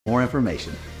more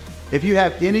information. If you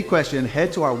have any question,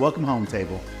 head to our welcome home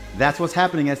table. That's what's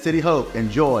happening at City Hope.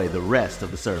 Enjoy the rest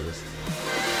of the service.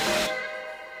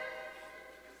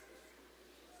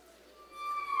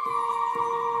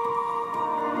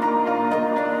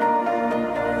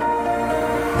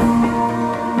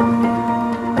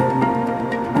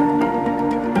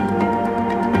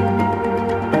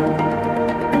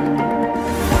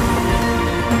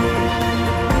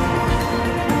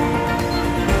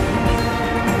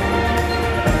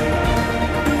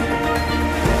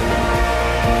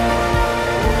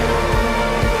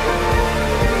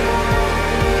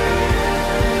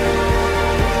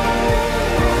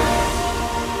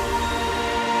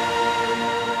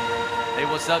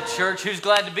 Church, who's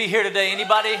glad to be here today?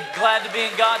 Anybody glad to be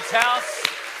in God's house?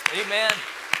 Amen.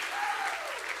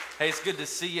 Hey, it's good to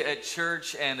see you at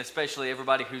church, and especially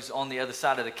everybody who's on the other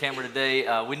side of the camera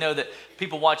today. We know that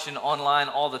people watching online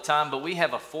all the time, but we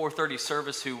have a 4:30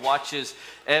 service who watches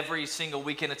every single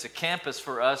weekend. It's a campus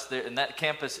for us, and that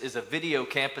campus is a video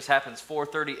campus. Happens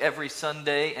 4:30 every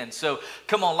Sunday, and so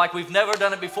come on, like we've never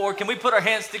done it before. Can we put our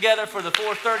hands together for the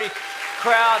 4:30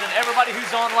 crowd and everybody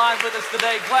who's online with us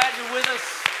today? Glad you're with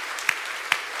us.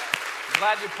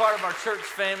 Glad you're part of our church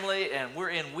family, and we're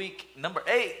in week number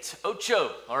 8,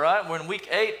 Ocho, all right? We're in week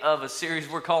 8 of a series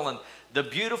we're calling The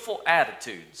Beautiful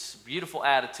Attitudes,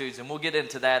 and we'll get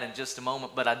into that in just a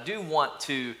moment, but I want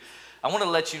to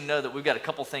let you know that we've got a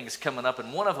couple things coming up,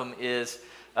 and one of them is,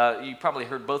 you probably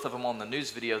heard both of them on the news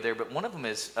video there, but one of them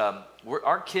is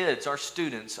our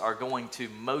students are going to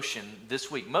Motion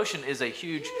this week. Motion is a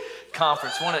huge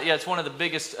conference. It's one of the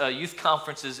biggest youth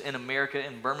conferences in America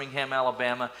in Birmingham,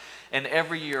 Alabama. And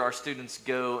every year our students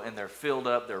go and they're filled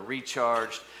up, they're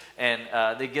recharged, and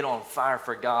they get on fire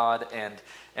for God.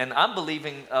 And I'm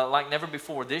believing like never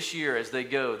before this year as they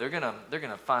go, they're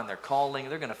gonna find their calling,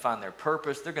 they're gonna find their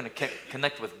purpose, they're gonna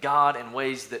connect with God in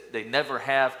ways that they never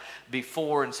have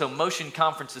before. And so Motion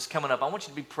Conference is coming up. I want you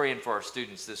to be praying for our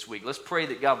students this week. Let's pray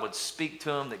that God would speak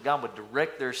to them, that God would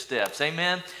direct their steps.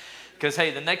 Amen. Because,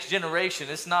 hey, the next generation,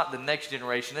 it's not the next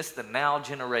generation, it's the now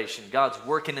generation. God's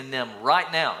working in them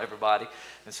right now, everybody.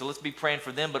 And so let's be praying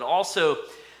for them. But also,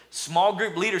 small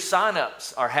group leader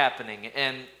signups are happening.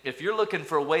 And if you're looking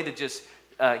for a way to just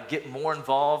get more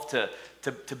involved,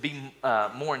 to be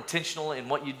more intentional in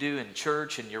what you do in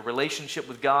church and your relationship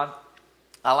with God,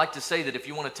 I like to say that if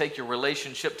you want to take your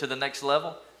relationship to the next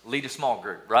level, lead a small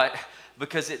group, right?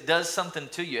 Because it does something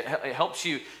to you. It helps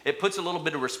you. It puts a little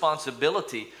bit of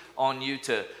responsibility on you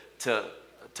to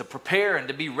prepare and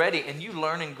to be ready, and you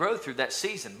learn and grow through that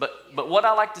season. But what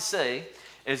I like to say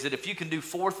is that if you can do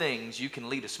 4 things, you can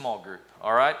lead a small group.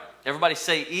 All right? Everybody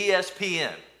say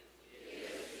ESPN.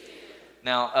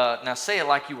 Now say it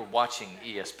like you were watching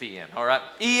ESPN. All right?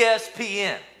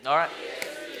 ESPN. All right?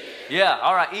 Yeah.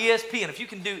 All right. ESPN. If you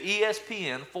can do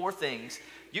ESPN, 4 things,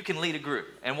 you can lead a group.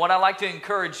 And what I like to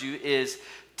encourage you is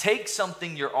take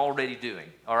something you're already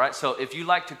doing. All right? So if you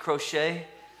like to crochet,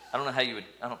 I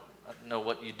don't know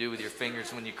what you do with your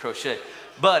fingers when you crochet.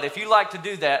 But if you like to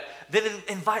do that, then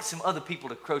invite some other people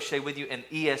to crochet with you in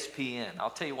ESPN. I'll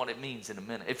tell you what it means in a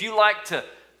minute. If you like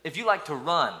to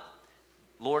run,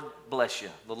 Lord bless you.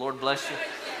 The Lord bless you.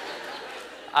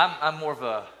 I'm more of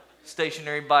a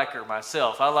stationary biker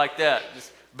myself. I like that.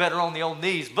 Just better on the old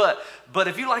knees. But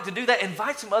if you like to do that,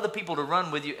 invite some other people to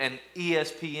run with you in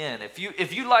ESPN.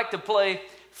 If you like to play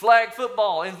flag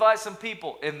football, invite some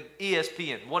people in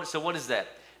ESPN. So what is that?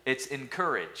 It's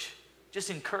encourage. Just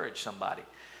encourage somebody.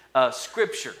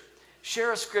 Scripture.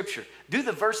 Share a scripture. Do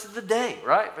the verse of the day,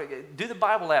 right? Do the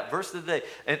Bible app, verse of the day.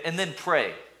 And then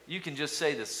pray. You can just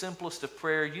say the simplest of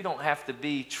prayer. You don't have to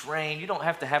be trained. You don't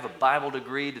have to have a Bible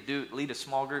degree to lead a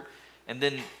small group. And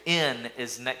then N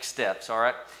is next steps, all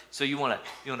right? So you want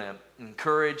to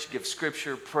encourage, give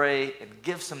scripture, pray, and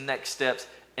give some next steps,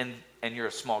 and you're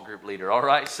a small group leader, all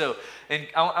right? So and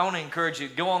I want to encourage you,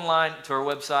 go online to our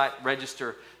website,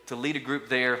 register to lead a group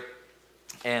there,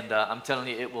 and I'm telling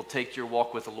you, it will take your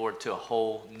walk with the Lord to a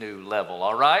whole new level,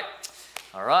 all right?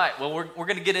 All right, well, we're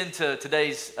going to get into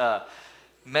today's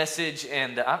message,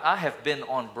 and I have been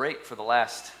on break for the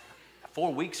last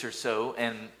 4 weeks or so,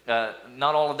 and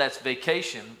not all of that's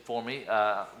vacation for me,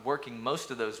 working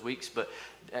most of those weeks, but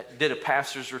did a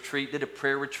pastor's retreat, did a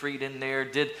prayer retreat in there,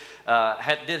 did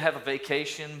have a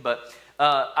vacation, but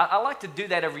I like to do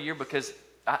that every year because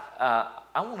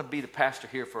I want to be the pastor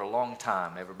here for a long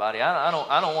time, everybody. I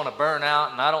don't want to burn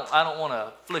out, and I don't want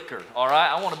to flicker, all right?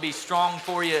 I want to be strong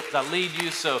for you as I lead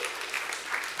you, so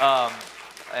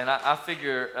and I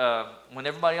figure when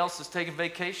everybody else is taking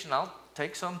vacation, I'll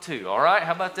take some too, all right?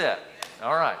 How about that?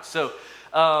 All right, so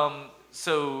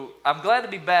So I'm glad to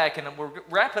be back, and we're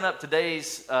wrapping up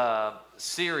today's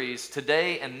series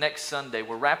today and next Sunday.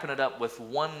 We're wrapping it up with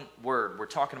one word. We're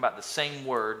talking about the same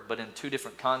word, but in two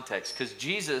different contexts. Because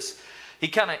Jesus,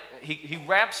 he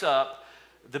wraps up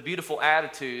the beautiful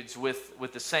attitudes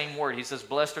with the same word. He says,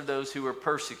 "Blessed are those who are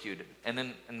persecuted," and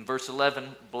then in verse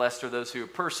 11, "Blessed are those who are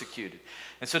persecuted."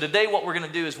 And so today, what we're going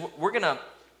to do is we're going to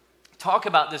talk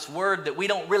about this word that we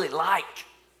don't really like.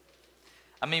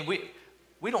 I mean,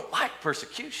 we don't like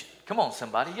persecution. Come on,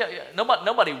 somebody. Yeah.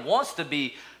 Nobody wants to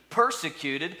be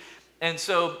persecuted. And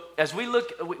so as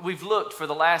we've looked for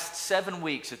the last 7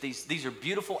 weeks at these are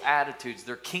beautiful attitudes.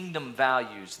 They're kingdom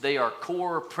values. They are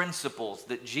core principles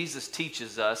that Jesus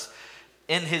teaches us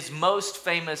in his most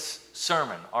famous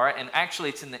sermon. All right. And actually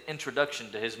it's in the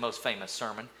introduction to his most famous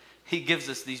sermon. He gives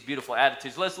us these beautiful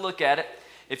attitudes. Let's look at it.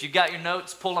 If you got your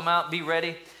notes, pull them out. Be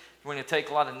ready. We're going to take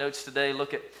a lot of notes today.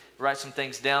 Write some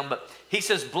things down. But he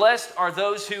says, "Blessed are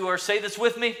those who are," say this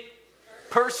with me,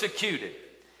 "persecuted."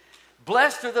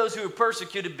 Blessed are those who are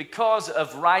persecuted because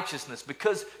of righteousness,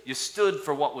 because you stood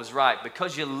for what was right,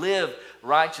 because you lived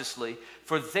righteously,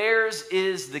 for theirs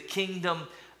is the kingdom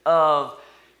of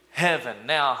heaven.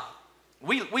 Now,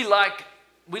 we like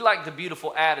the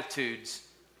beautiful attitudes,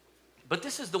 but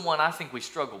this is the one I think we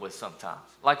struggle with sometimes.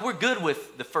 Like, we're good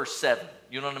with the first 7.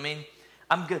 You know what I mean?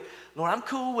 I'm good. Lord, I'm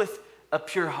cool with a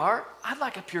pure heart. I'd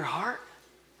like a pure heart,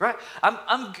 right?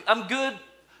 I'm good,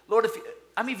 Lord.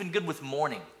 I'm even good with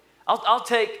mourning. I'll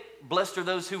take, "Blessed are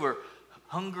those who are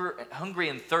hungry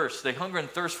and thirst." They hunger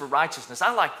and thirst for righteousness.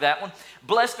 I like that one.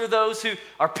 "Blessed are those who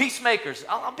are peacemakers."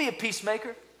 I'll be a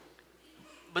peacemaker,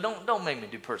 but don't make me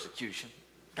do persecution.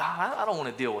 God, I don't want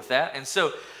to deal with that. And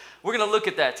so we're going to look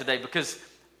at that today, because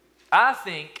I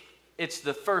think it's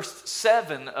the first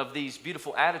 7 of these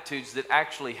beautiful attitudes that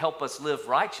actually help us live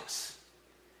righteous.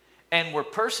 And we're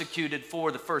persecuted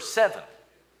for the first 7.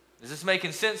 Is this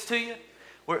making sense to you?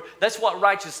 That's what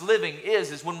righteous living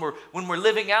is when we're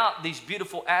living out these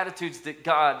beautiful attitudes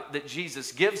that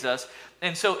Jesus gives us.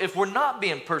 And so if we're not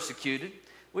being persecuted,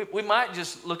 we might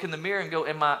just look in the mirror and go,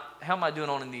 how am I doing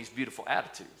on in these beautiful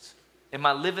attitudes? Am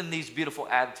I living these beautiful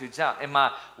attitudes out? Am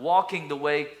I walking the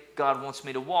way God wants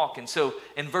me to walk? And so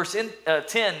in verse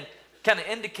 10 kind of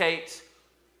indicates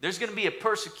there's going to be a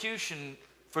persecution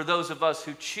for those of us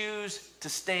who choose to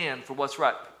stand for what's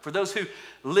right, for those who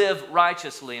live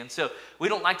righteously. And so we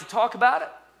don't like to talk about it,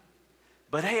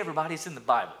 but hey, everybody, it's in the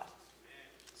Bible.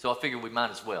 So I figure we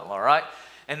might as well, all right?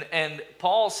 And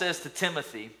Paul says to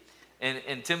Timothy,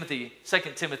 in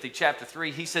 2 Timothy chapter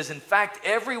 3, he says, "In fact,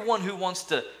 everyone who wants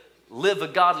to live a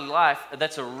godly life,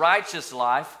 that's a righteous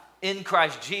life in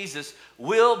Christ Jesus,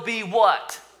 will be"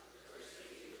 what?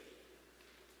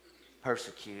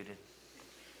 Persecuted.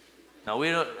 No,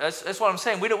 we don't. That's what I'm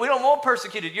saying. We don't want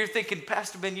persecuted. You're thinking,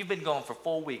 "Pastor Ben, you've been gone for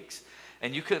 4 weeks,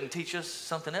 and you couldn't teach us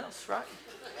something else, right?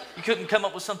 You couldn't come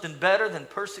up with something better than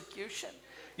persecution.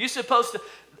 You're supposed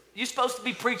to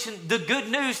be preaching the good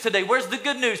news today. Where's the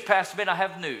good news, Pastor Ben? I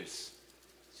have news.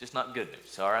 It's just not good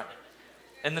news, all right?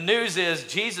 And the news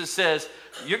is Jesus says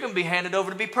you're going to be handed over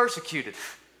to be persecuted.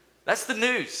 That's the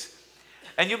news.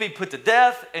 And you'll be put to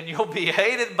death, and you'll be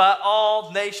hated by all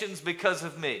nations because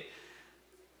of me."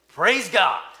 Praise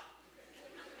God.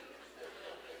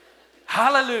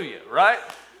 Hallelujah, right?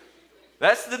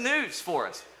 That's the news for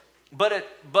us. But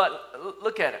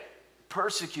look at it.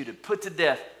 Persecuted, put to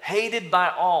death, hated by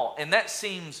all. And that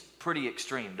seems pretty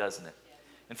extreme, doesn't it?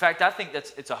 In fact, I think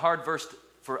it's a hard verse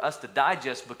for us to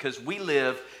digest, because we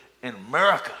live in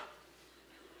America.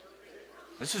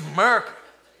 This is America.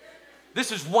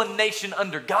 This is one nation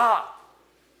under God,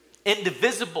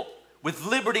 indivisible, with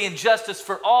liberty and justice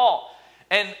for all.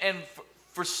 And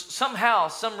for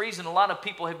some reason, a lot of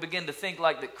people have begun to think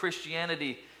like that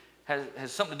Christianity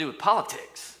has something to do with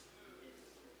politics.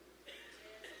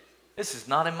 This is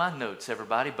not in my notes,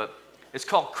 everybody, but it's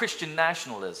called Christian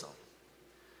nationalism,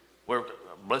 where,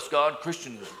 bless God,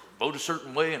 Christians vote a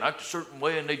certain way and act a certain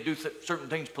way, and they do certain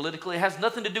things politically. It has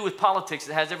nothing to do with politics.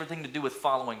 It has everything to do with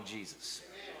following Jesus.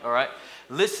 All right?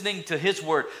 Listening to his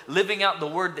word, living out the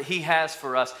word that he has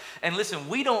for us. And listen,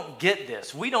 we don't get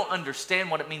this. We don't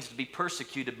understand what it means to be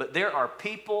persecuted, but there are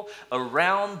people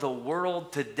around the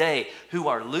world today who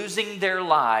are losing their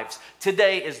lives.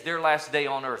 Today is their last day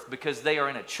on earth because they are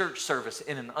in a church service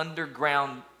in an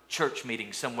underground church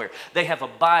meeting somewhere. They have a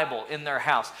Bible in their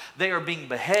house. They are being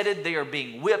beheaded. They are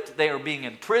being whipped. They are being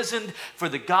imprisoned for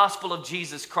the gospel of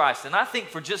Jesus Christ. And I think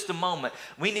for just a moment,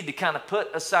 we need to kind of put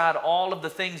aside all of the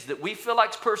things that we feel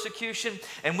like is persecution,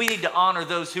 and we need to honor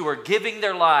those who are giving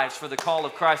their lives for the call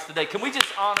of Christ today. Can we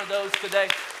just honor those today?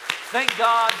 Thank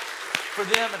God for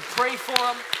them and pray for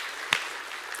them.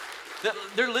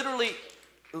 They're literally,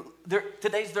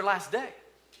 today's their last day,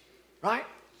 right?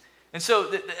 And so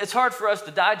it's hard for us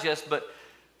to digest,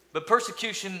 but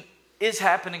persecution is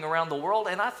happening around the world,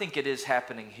 and I think it is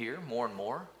happening here more and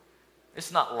more.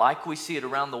 It's not like we see it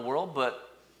around the world, but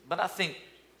I think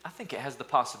it has the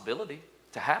possibility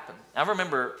to happen. I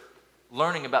remember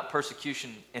learning about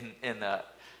persecution in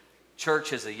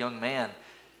church as a young man,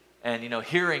 and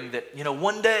hearing that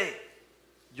one day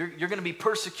you're going to be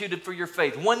persecuted for your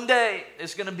faith. One day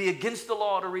it's going to be against the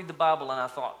law to read the Bible, and I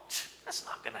thought, that's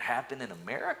not going to happen in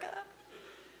America.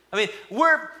 I mean,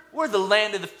 we're the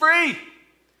land of the free,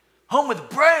 home of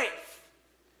the brave.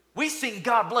 We sing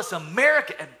God Bless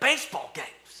America at baseball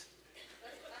games.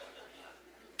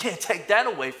 Can't take that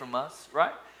away from us,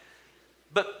 right?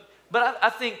 But I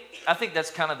think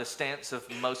that's kind of the stance of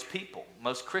most people,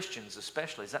 most Christians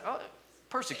especially. Is that,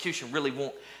 persecution really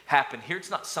won't happen here. It's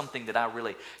not something that I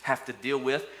really have to deal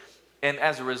with. And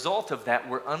as a result of that,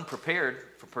 we're unprepared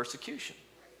for persecution.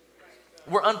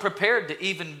 We're unprepared to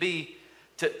even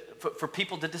for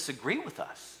people to disagree with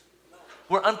us.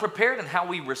 We're unprepared in how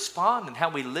we respond and how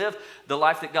we live the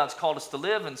life that God's called us to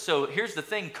live. And so here's the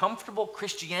thing, comfortable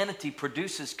Christianity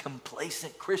produces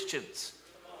complacent Christians.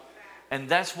 And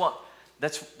that's what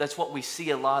we see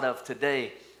a lot of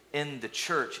today in the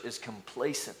church is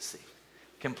complacency.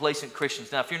 Complacent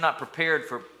Christians. Now, if you're not prepared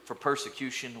for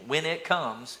persecution, when it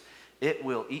comes, it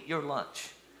will eat your lunch.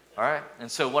 All right? And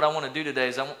so what I want to do today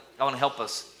is I want to help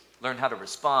us learn how to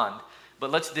respond. But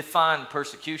let's define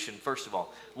persecution, first of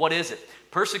all. What is it?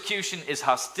 Persecution is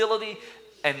hostility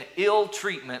and ill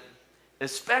treatment,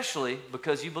 especially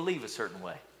because you believe a certain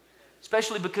way.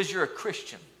 Especially because you're a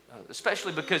Christian.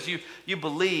 Especially because you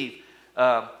believe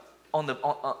on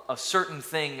a certain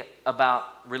thing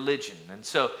about religion. And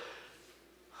so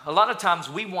a lot of times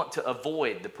we want to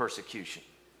avoid the persecution.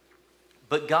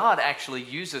 But God actually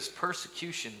uses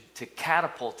persecution to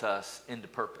catapult us into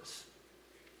purpose.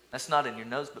 That's not in your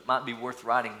notes, but might be worth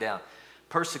writing down.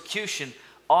 Persecution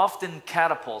often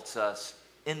catapults us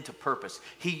into purpose.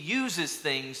 He uses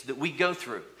things that we go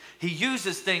through. He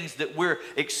uses things that we're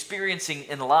experiencing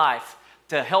in life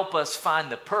to help us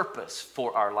find the purpose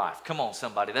for our life. Come on,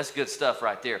 somebody. That's good stuff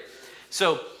right there.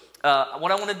 So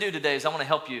what I want to do today is I want to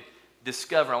help you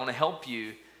discover, I want to help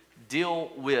you deal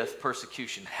with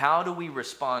persecution. How do we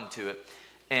respond to it?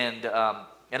 And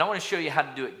I want to show you how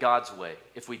to do it God's way.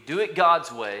 If we do it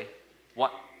God's way,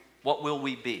 what will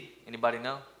we be? Anybody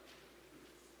know?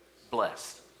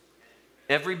 Blessed.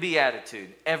 Every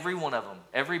beatitude, every one of them,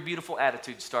 every beautiful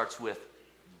attitude starts with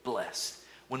blessed.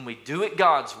 When we do it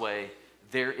God's way,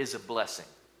 there is a blessing.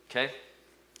 Okay?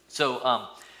 So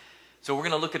we're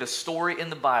going to look at a story in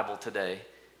the Bible today,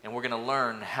 and we're going to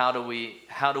learn how do we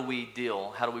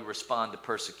respond to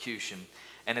persecution.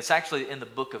 And it's actually in the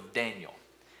book of Daniel.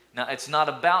 Now, it's not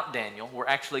about Daniel. We're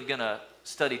actually going to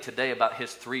study today about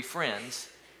his three friends,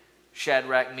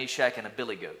 Shadrach, Meshach, and a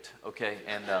billy goat, okay?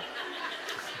 And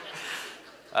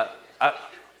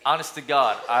honest to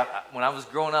God, when I was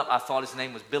growing up, I thought his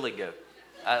name was Billy Goat.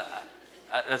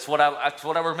 That's what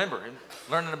I remember,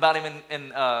 learning about him.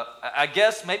 And I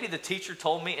guess maybe the teacher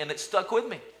told me, and it stuck with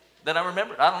me, that I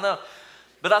remembered. I don't know.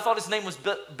 But I thought his name was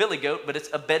Billy Goat, but it's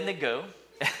Abednego.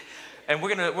 And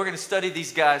we're gonna study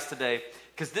these guys today.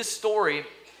 Because this story,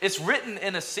 it's written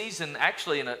in a season,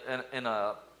 actually in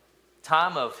a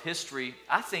time of history,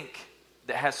 I think,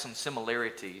 that has some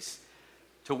similarities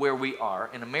to where we are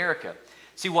in America.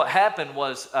 See, what happened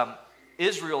was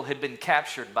Israel had been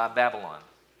captured by Babylon.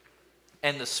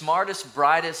 And the smartest,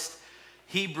 brightest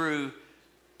Hebrew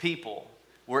people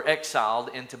were exiled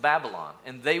into Babylon.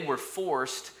 And they were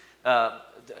forced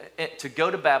to go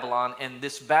to Babylon, and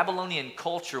this Babylonian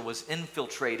culture was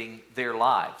infiltrating their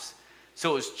lives.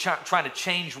 So it was trying to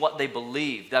change what they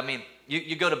believed. I mean,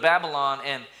 you go to Babylon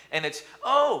and it's,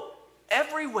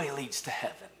 every way leads to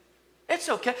heaven. It's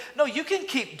okay. No, you can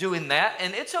keep doing that,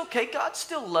 and it's okay. God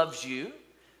still loves you.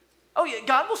 Oh, yeah,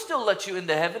 God will still let you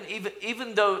into heaven,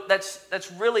 even though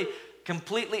that's really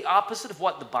completely opposite of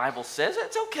what the Bible says.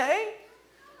 It's okay.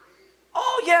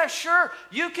 Oh, yeah, sure.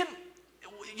 You can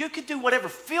do whatever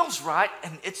feels right,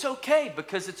 and it's okay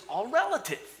because it's all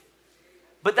relative.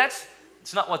 But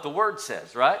it's not what the Word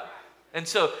says, right? And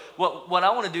so what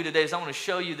I want to do today is I want to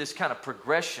show you this kind of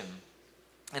progression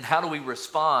and how do we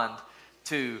respond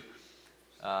to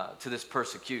this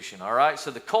persecution, all right?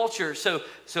 So the culture, so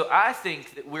I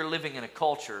think that we're living in a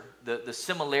culture, the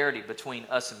similarity between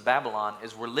us and Babylon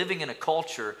is we're living in a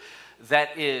culture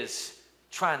that is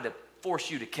trying to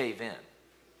force you to cave in.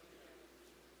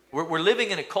 We're living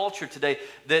in a culture today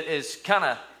that is kind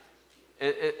of,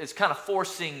 it's kind of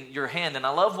forcing your hand. And I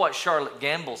love what Charlotte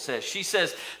Gamble says. She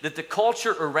says that the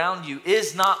culture around you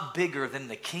is not bigger than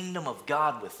the kingdom of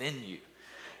God within you.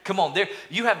 Come on,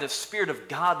 you have the Spirit of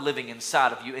God living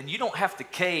inside of you, and you don't have to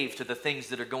cave to the things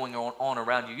that are going on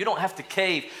around you. You don't have to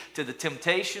cave to the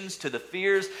temptations, to the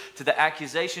fears, to the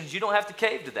accusations. You don't have to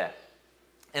cave to that.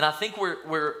 And I think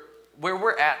where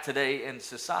we're at today in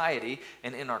society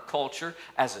and in our culture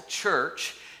as a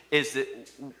church is that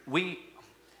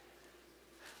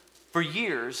for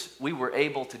years, we were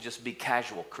able to just be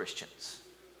casual Christians,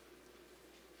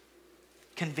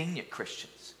 convenient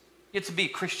Christians. You get to be a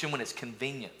Christian when it's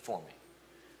convenient for me.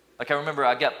 Like I remember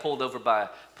I got pulled over by a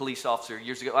police officer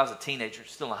years ago. I was a teenager,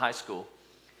 still in high school.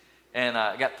 And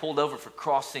I got pulled over for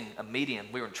crossing a median.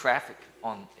 We were in traffic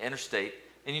on interstate.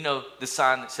 And you know the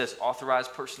sign that says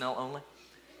authorized personnel only?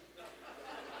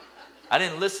 I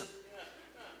didn't listen.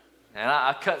 And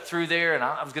I cut through there, and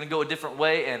I was going to go a different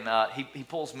way, and he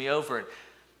pulls me over. And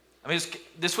I mean,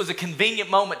 this was a convenient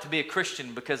moment to be a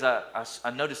Christian because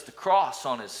I noticed the cross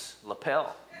on his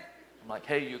lapel. I'm like,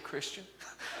 hey, you a Christian?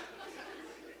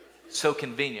 So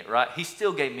convenient, right? He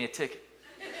still gave me a ticket.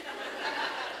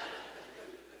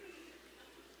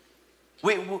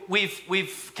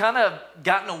 We've kind of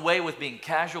gotten away with being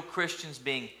casual Christians,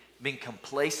 being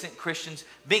complacent Christians,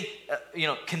 being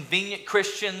convenient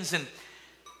Christians,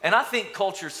 and I think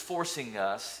culture's forcing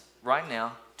us right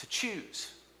now to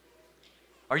choose.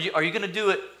 Are you going to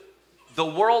do it the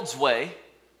world's way,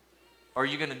 or are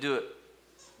you going to do it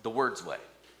the Word's way?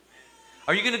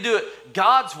 Are you going to do it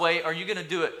God's way, or are you going to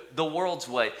do it the world's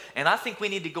way? And I think we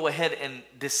need to go ahead and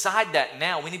decide that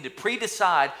now. We need to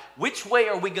pre-decide which way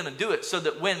are we going to do it so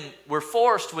that when we're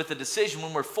forced with a decision,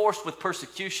 when we're forced with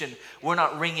persecution, we're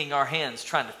not wringing our hands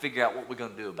trying to figure out what we're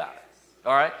going to do about it.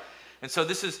 All right? And so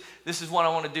this is what I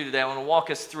want to do today. I want to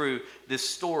walk us through this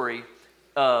story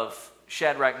of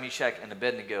Shadrach, Meshach, and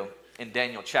Abednego in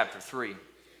Daniel chapter 3.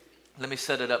 Let me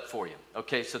set it up for you.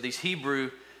 Okay, so these Hebrew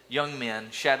young men,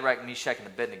 Shadrach, Meshach, and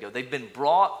Abednego, they've been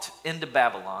brought into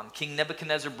Babylon. King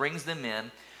Nebuchadnezzar brings them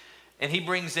in, and he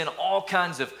brings in all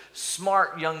kinds of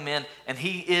smart young men, and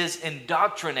he is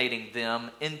indoctrinating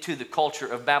them into the culture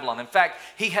of Babylon. In fact,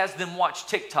 he has them watch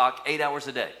TikTok 8 hours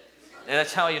a day. And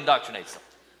that's how he indoctrinates them.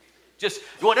 Just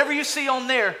whatever you see on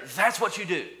there, that's what you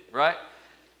do, right?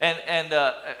 And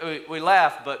we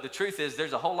laugh, but the truth is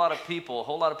there's a whole lot of people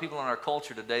in our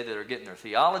culture today that are getting their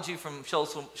theology from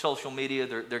social media.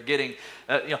 They're getting,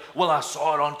 well, I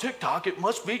saw it on TikTok. It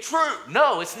must be true.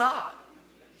 No, it's not.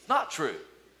 It's not true,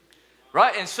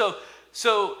 right? And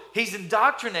so he's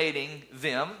indoctrinating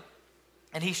them,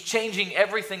 and he's changing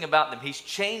everything about them. He's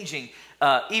changing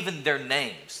even their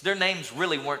names. Their names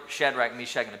really weren't Shadrach,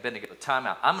 Meshach, and Abednego. Time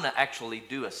out. I'm going to actually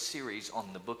do a series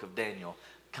on the book of Daniel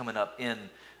coming up in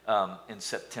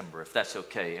September, if that's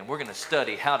okay. And we're going to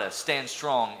study how to stand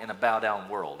strong in a bow-down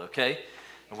world, okay?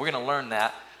 And we're going to learn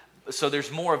that. So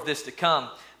there's more of this to come.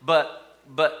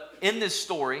 But in this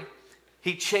story,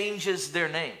 he changes their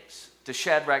names to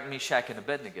Shadrach, Meshach, and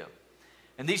Abednego.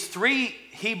 And these three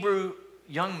Hebrew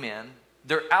young men,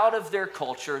 they're out of their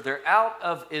culture. They're out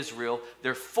of Israel.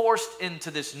 They're forced into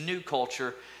this new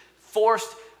culture.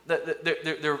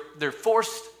 They're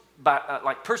forced by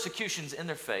like persecutions in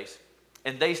their face.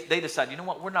 And they decide, you know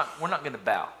what, we're not going to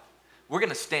bow. We're going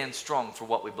to stand strong for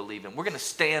what we believe in. We're going to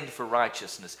stand for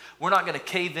righteousness. We're not going to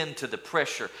cave into the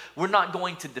pressure. We're not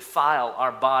going to defile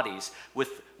our bodies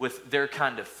with their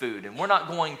kind of food. And we're not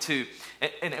going to,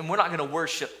 and we're not going to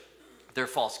worship their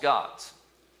false gods.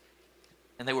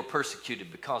 And they were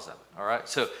persecuted because of it, all right?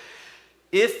 So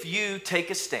if you take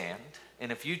a stand,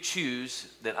 and if you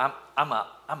choose that I'm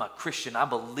a Christian, I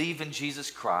believe in Jesus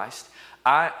Christ,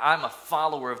 I'm a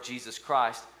follower of Jesus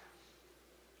Christ.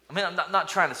 I mean, I'm not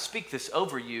trying to speak this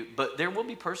over you, but there will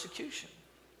be persecution.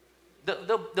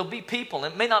 There'll be people,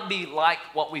 and it may not be like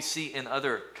what we see in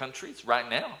other countries right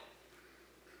now,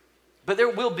 but there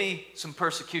will be some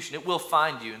persecution. It will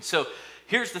find you. And so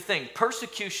here's the thing.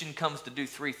 Persecution comes to do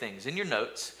three things. In your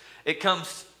notes, it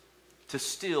comes to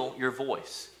steal your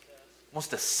voice. It wants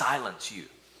to silence you.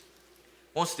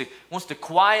 It wants to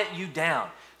quiet you down.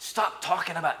 Stop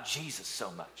talking about Jesus so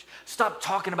much. Stop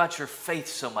talking about your faith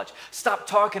so much. Stop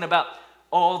talking about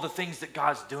all the things that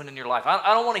God's doing in your life.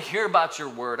 I don't want to hear about your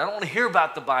word. I don't want to hear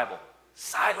about the Bible.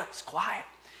 Silence, quiet.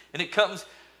 And it comes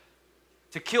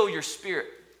to kill your spirit.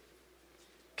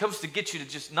 It comes to get you to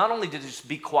just, not only to just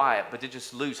be quiet, but to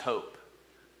just lose hope.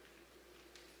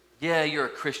 Yeah, you're a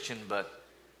Christian, but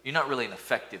you're not really an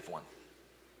effective one.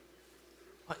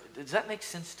 Does that make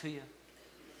sense to you?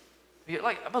 You're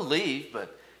like, I believe,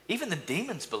 but even the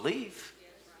demons believe,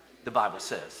 the Bible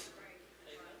says.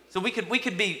 So we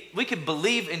could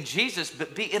believe in Jesus,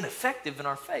 but be ineffective in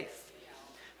our faith.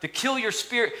 To kill your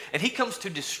spirit, and he comes to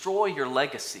destroy your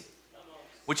legacy,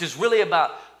 which is really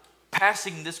about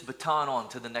passing this baton on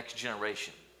to the next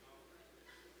generation.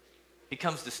 He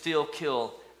comes to steal,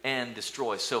 kill, and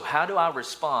destroy. So how do I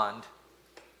respond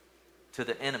to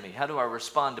the enemy? How do I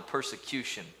respond to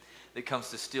persecution that comes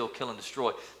to steal, kill, and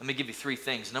destroy? Let me give you three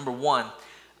things. Number one,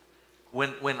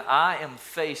 when I am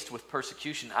faced with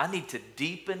persecution, I need to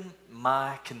deepen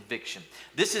my conviction.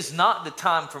 This is not the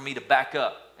time for me to back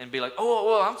up and be like, oh,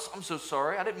 well, I'm so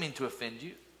sorry. I didn't mean to offend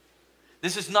you.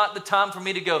 This is not the time for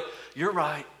me to go, you're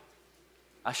right.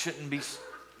 I shouldn't be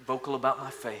vocal about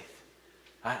my faith.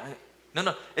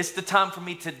 No. It's the time for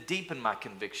me to deepen my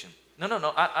conviction.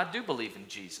 No. I do believe in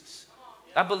Jesus.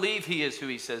 I believe he is who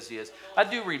he says he is. I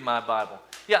do read my Bible.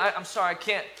 Yeah, I'm sorry.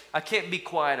 I can't be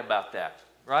quiet about that,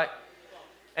 right?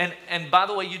 And by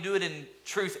the way, you do it in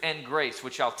truth and grace,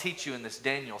 which I'll teach you in this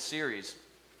Daniel series.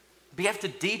 But you have to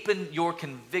deepen your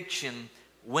conviction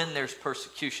when there's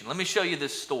persecution. Let me show you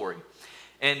this story.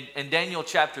 In Daniel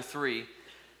chapter 3,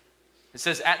 it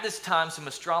says, at this time some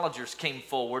astrologers came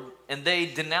forward, and they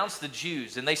denounced the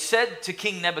Jews. And they said to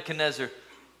King Nebuchadnezzar,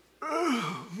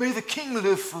 may the king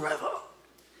live forever.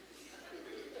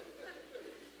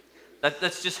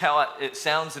 That's just how it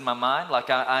sounds in my mind. Like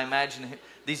I imagine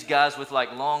these guys with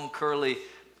like long, curly,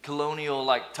 colonial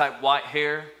like type white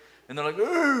hair. And they're like,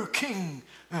 oh, king,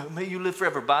 may you live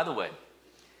forever. By the way,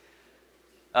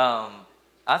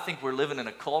 I think we're living in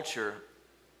a culture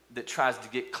that tries to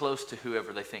get close to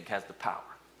whoever they think has the power.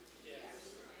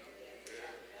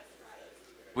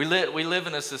 We live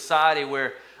in a society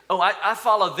where, I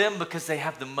follow them because they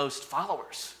have the most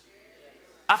followers.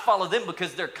 I follow them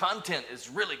because their content is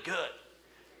really good.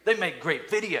 They make great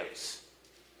videos.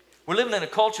 We're living in a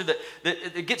culture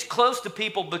that gets close to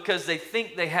people because they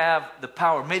think they have the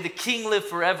power. May the king live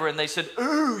forever. And they said,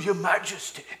 oh, your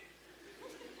majesty.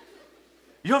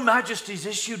 Your majesty's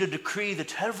issued a decree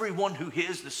that everyone who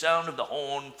hears the sound of the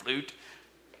horn, flute,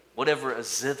 whatever a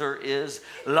zither is,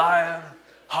 lyre,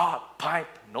 harp, pipe,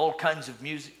 and all kinds of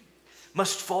music,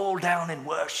 must fall down and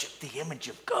worship the image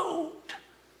of gold.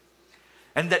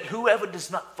 And that whoever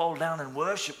does not fall down and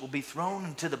worship will be thrown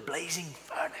into the blazing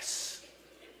furnace.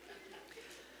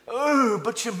 Oh,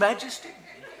 but your majesty,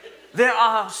 there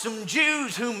are some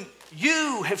Jews whom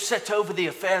you have set over the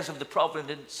affairs of the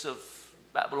province of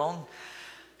Babylon,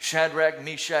 Shadrach,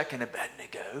 Meshach, and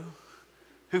Abednego,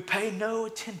 who pay no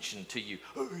attention to you.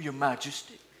 Oh, your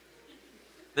majesty.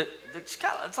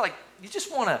 It's like, you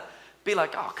just want to be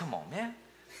like, oh, come on, man.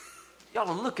 Y'all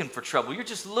are looking for trouble. You're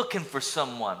just looking for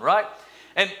someone, right?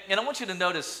 And I want you to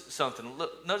notice something.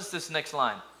 Look, notice this next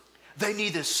line. They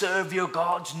neither serve your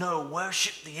gods nor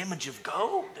worship the image of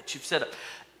gold that you've set up.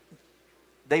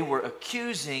 They were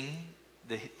accusing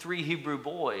the three Hebrew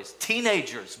boys,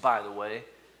 teenagers, by the way,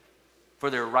 for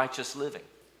their righteous living.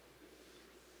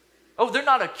 Oh, they're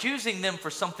not accusing them for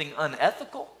something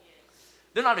unethical.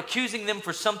 They're not accusing them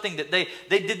for something that they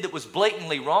did that was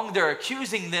blatantly wrong. They're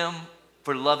accusing them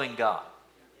for loving God.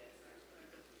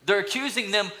 They're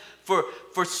accusing them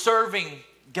for serving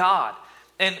God.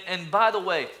 And by the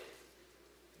way,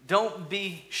 don't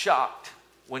be shocked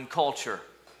when culture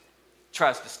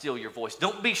tries to steal your voice.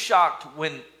 Don't be shocked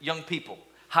when young people,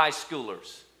 high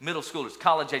schoolers, middle schoolers,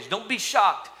 college age, don't be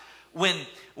shocked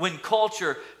when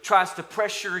culture tries to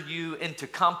pressure you into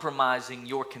compromising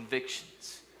your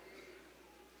convictions.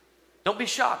 Don't be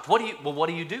shocked. What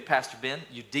do you do, Pastor Ben?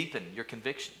 You deepen your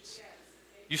convictions.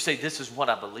 You say, this is what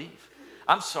I believe.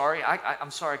 I'm sorry,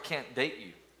 I'm sorry I can't date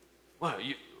you. Well,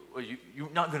 you're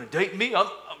not going to date me?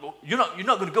 You're not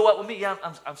going to go out with me? Yeah,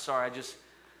 I'm sorry, I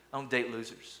don't date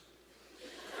losers.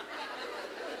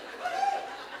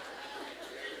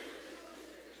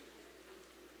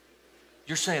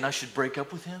 You're saying I should break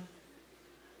up with him?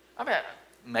 I mean,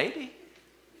 maybe.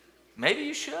 Maybe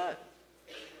you should.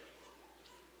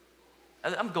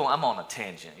 I'm on a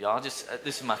tangent, y'all. This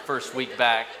is my first week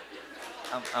back.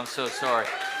 I'm so sorry.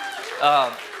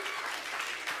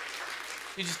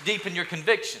 You just deepen your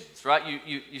convictions, right?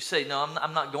 You say, no,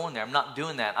 I'm not going there. I'm not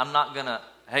doing that. I'm not gonna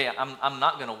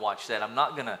watch that. I'm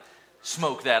not gonna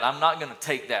smoke that. I'm not gonna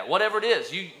take that. Whatever it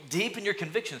is, you deepen your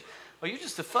convictions. Well, you're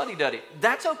just a fuddy-duddy.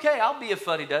 That's okay. I'll be a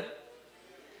fuddy-duddy.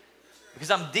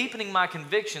 Because I'm deepening my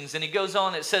convictions. And he goes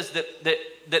on, it says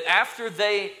that after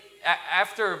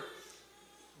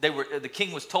the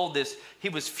king was told this, he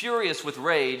was furious with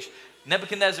rage.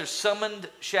 Nebuchadnezzar summoned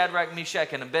Shadrach,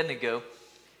 Meshach, and Abednego.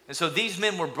 And so these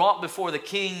men were brought before the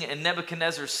king, and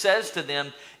Nebuchadnezzar says to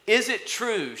them, is it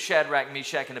true, Shadrach,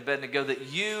 Meshach, and Abednego,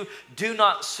 that you do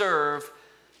not serve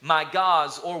my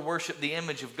gods or worship the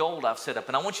image of gold I've set up.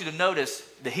 And I want you to notice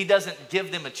that he doesn't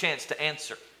give them a chance to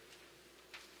answer.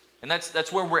 And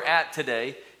that's where we're at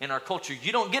today in our culture.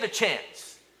 You don't get a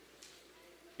chance.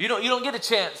 You don't get a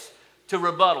chance to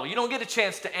rebuttal. You don't get a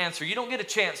chance to answer. You don't get a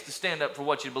chance to stand up for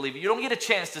what you believe. You don't get a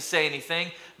chance to say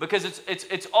anything because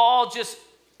it's all just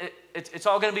it's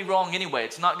all going to be wrong anyway.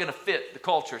 It's not going to fit the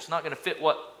culture. It's not going to fit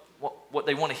what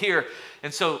they want to hear.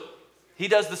 And so he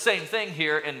does the same thing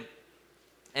here,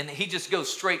 and he just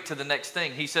goes straight to the next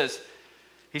thing. He says,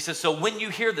 so when you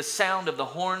hear the sound of the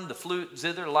horn, the flute,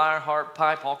 zither, lyre, harp,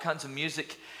 pipe, all kinds of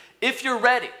music, if you're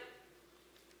ready,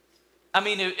 I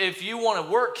mean, if you want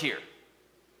to work here,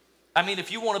 I mean,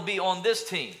 if you want to be on this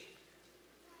team,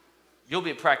 you'll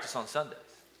be at practice on Sundays.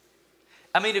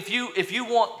 I mean, if you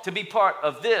want to be part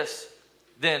of this,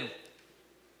 then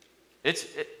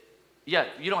yeah,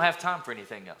 you don't have time for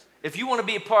anything else. If you want to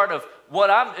be a part of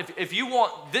if you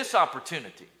want this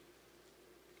opportunity,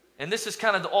 and this is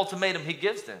kind of the ultimatum he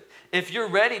gives them. If you're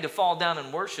ready to fall down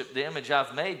and worship the image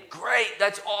I've made, great,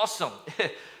 that's awesome.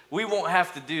 We won't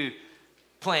have to do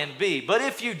plan B. But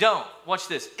if you don't, watch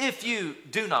this, if you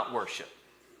do not worship,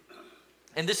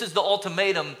 and this is the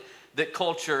ultimatum that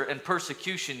culture and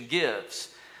persecution gives.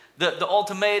 The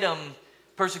ultimatum,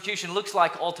 persecution looks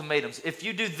like ultimatums. If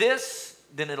you do this,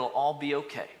 then it'll all be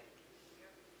okay.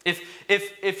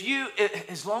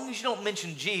 As long as you don't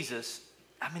mention Jesus,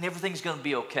 I mean, everything's going to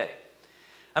be okay.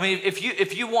 I mean, if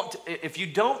you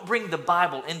don't bring the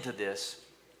Bible into this,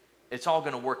 it's all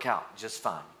going to work out just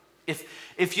fine.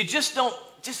 If you just don't,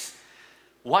 just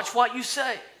watch what you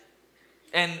say,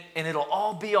 and it'll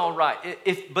all be all right.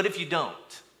 But if you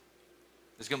don't,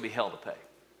 there's going to be hell to pay.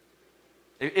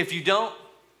 If you don't,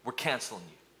 we're canceling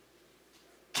you.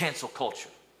 Cancel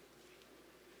culture.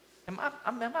 Am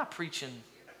I preaching?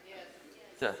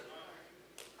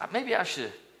 Maybe I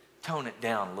should tone it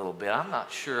down a little bit. I'm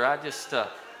not sure. I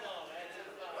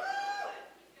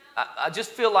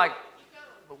just feel like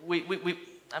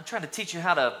I'm trying to teach you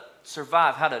how to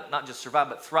survive, how to not just survive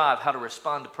but thrive, how to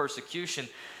respond to persecution.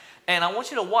 And I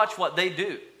want you to watch what they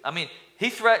do. I mean, he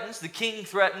threatens, the king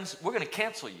threatens, we're going to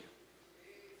cancel you.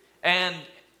 And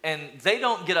they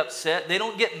don't get upset. They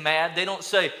don't get mad. They don't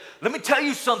say, let me tell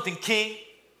you something, king.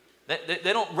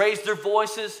 They don't raise their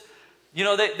voices. You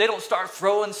know, they don't start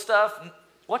throwing stuff.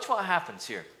 Watch what happens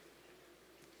here.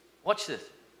 Watch this.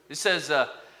 It says,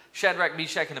 Shadrach,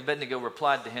 Meshach, and Abednego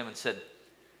replied to him and said,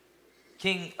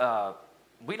 King,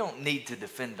 we don't need to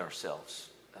defend ourselves.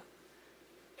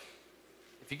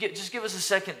 Just give us a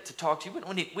second to talk to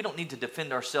you. We don't need to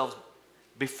defend ourselves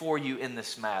before you in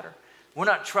this matter. We're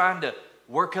not trying to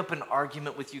work up an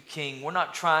argument with you, King. We're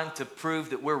not trying to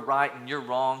prove that we're right and you're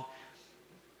wrong.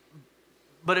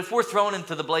 But if we're thrown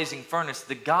into the blazing furnace,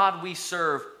 the God we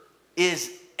serve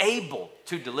is able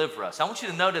to deliver us. I want you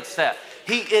to notice that.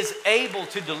 He is able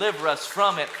to deliver us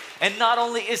from it. And not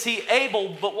only is he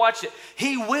able, but watch it,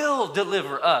 he will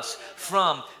deliver us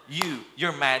from you,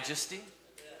 your majesty.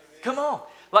 Come on.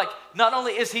 Like, not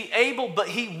only is he able, but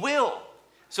he will.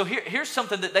 So here's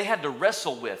something that they had to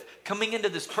wrestle with. Coming into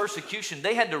this persecution,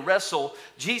 they had to wrestle.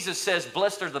 Jesus says,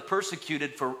 blessed are the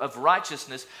persecuted of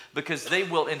righteousness, because they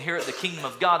will inherit the kingdom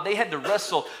of God. They had to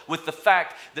wrestle with the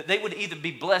fact that they would either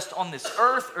be blessed on this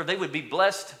earth or they would be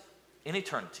blessed in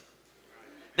eternity.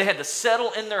 They had to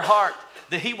settle in their heart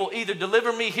that he will either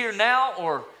deliver me here now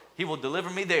or he will deliver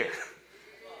me there.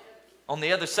 On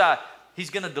the other side, he's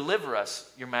going to deliver us,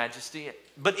 your majesty.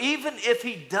 But even if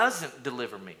he doesn't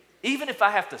deliver me, even if I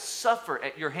have to suffer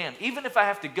at your hand, even if I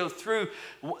have to go through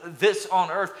this on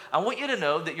earth, I want you to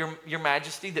know that your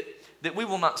majesty, that we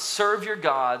will not serve your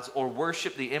gods or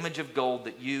worship the image of gold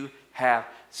that you have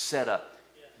set up.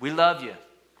 We love you.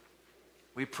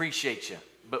 We appreciate you,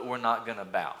 but we're not going to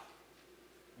bow.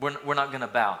 We're not going to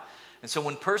bow. And so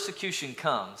when persecution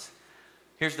comes,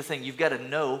 here's the thing. You've got to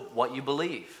know what you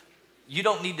believe. You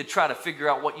don't need to try to figure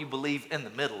out what you believe in the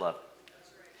middle of it.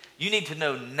 You need to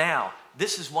know now,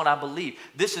 this is what I believe.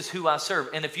 This is who I serve.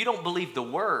 And if you don't believe the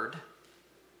word,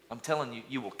 I'm telling you,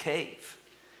 you will cave.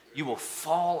 You will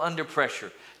fall under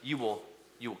pressure. You will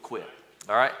quit.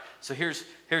 All right? So here's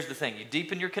the thing. You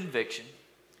deepen your conviction.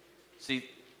 See,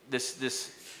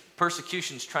 this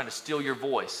persecution is trying to steal your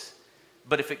voice.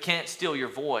 But if it can't steal your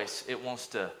voice, it wants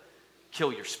to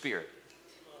kill your spirit.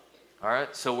 All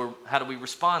right? So how do we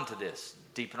respond to this?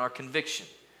 Deepen our conviction.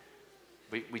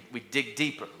 We dig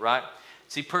deeper, right?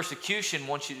 See, persecution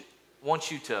wants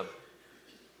you to,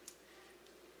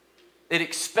 it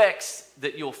expects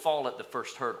that you'll fall at the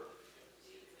first hurdle.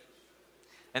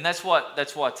 And that's what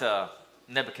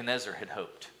Nebuchadnezzar had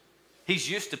hoped. He's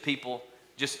used to people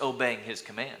just obeying his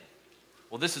command.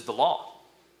 Well, this is the law.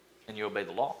 and you obey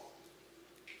the law.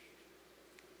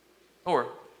 Or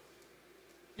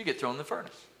you get thrown in the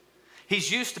furnace.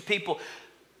 He's used to people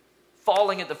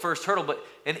falling at the first hurdle,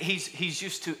 and he's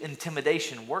used to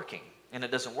intimidation working, and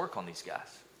it doesn't work on these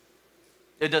guys.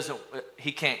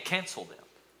 He can't cancel them.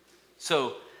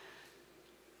 So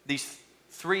these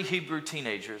 3 Hebrew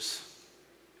teenagers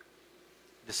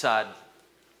decide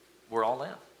we're all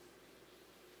in.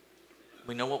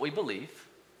 We know what we believe,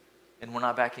 and we're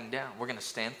not backing down. We're going to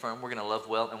stand firm. We're going to love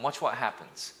well, and watch what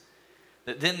happens.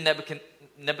 Then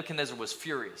Nebuchadnezzar was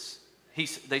furious.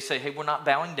 They say, hey, we're not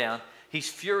bowing down. He's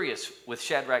furious with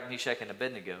Shadrach, Meshach, and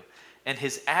Abednego, and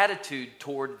his attitude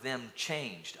toward them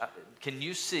changed. Can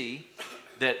you see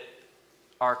that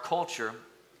our culture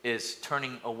is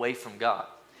turning away from God?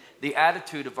 The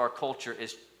attitude of our culture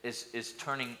is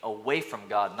turning away from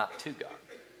God, not to God.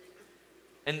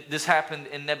 And this happened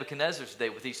in Nebuchadnezzar's day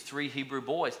with these 3 Hebrew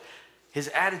boys. His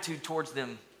attitude towards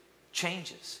them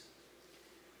changes.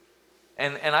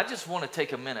 And I just want to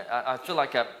take a minute. I feel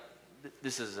like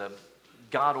this is a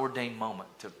God-ordained moment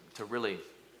to really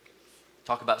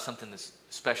talk about something that's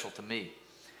special to me.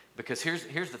 Because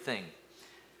here's the thing.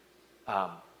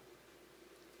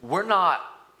 We're not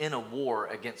in a war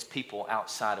against people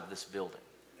outside of this building.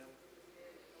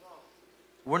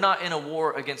 We're not in a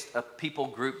war against a people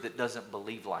group that doesn't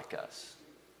believe like us.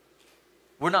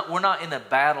 We're not in a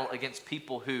battle against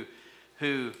people who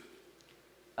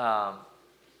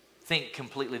think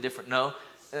completely different. No,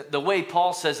 the way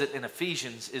Paul says it in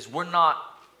Ephesians is we're not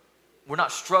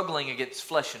struggling against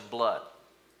flesh and blood.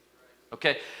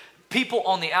 Okay? People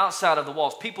on the outside of the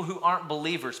walls, people who aren't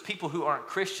believers, people who aren't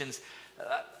Christians,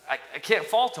 I can't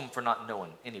fault them for not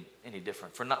knowing any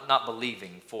different, for not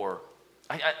believing,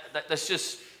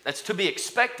 that's to be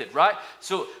expected, right?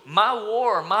 So my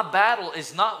war, my battle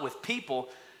is not with people.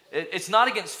 It's not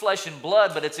against flesh and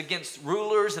blood, but it's against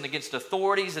rulers and against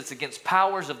authorities. It's against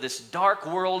powers of this dark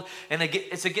world, and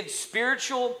it's against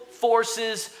spiritual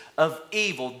forces of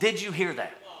evil. Did you hear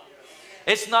that?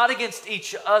 It's not against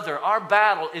each other. Our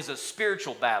battle is a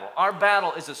spiritual battle. Our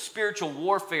battle is a spiritual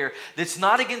warfare that's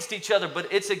not against each other,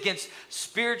 but it's against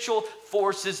spiritual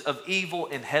forces of evil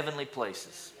in heavenly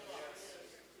places.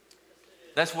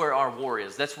 That's where our war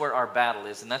is. That's where our battle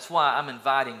is. And that's why I'm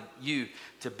inviting you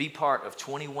to be part of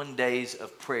 21 days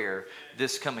of prayer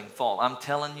this coming fall. I'm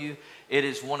telling you,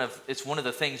 it's one of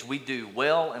the things we do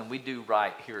well and we do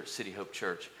right here at City Hope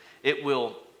Church. It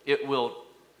will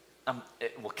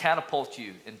catapult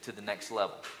you into the next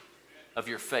level of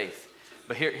your faith.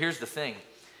 But here's the thing.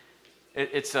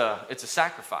 It's a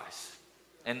sacrifice.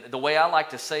 And the way I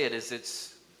like to say it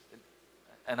is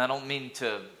and I don't mean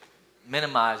to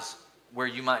minimize where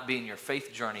you might be in your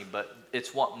faith journey, but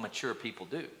it's what mature people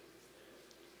do.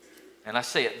 And I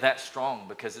say it that strong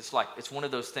because it's one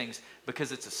of those things,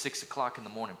 because it's a 6 o'clock in the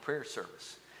morning prayer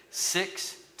service.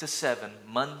 6 to 7,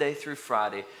 Monday through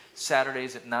Friday,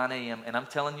 Saturdays at 9 a.m. And I'm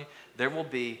telling you, there will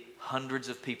be hundreds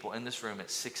of people in this room at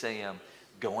 6 a.m.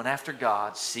 going after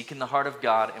God, seeking the heart of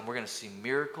God, and we're going to see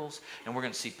miracles, and we're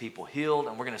going to see people healed,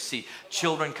 and we're going to see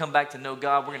children come back to know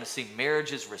God. We're going to see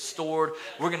marriages restored.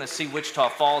 We're going to see Wichita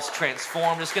Falls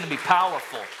transformed. It's going to be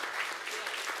powerful.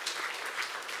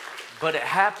 But it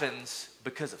happens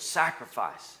because of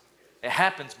sacrifice. It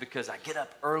happens because I get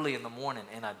up early in the morning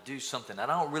and I do something I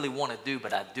don't really want to do,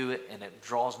 but I do it, and it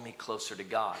draws me closer to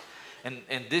God. And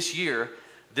this year,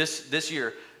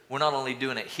 we're not only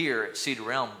doing it here at Cedar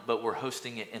Realm, but we're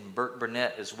hosting it in Burke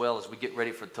Burnett as well as we get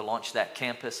ready to launch that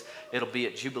campus. It'll be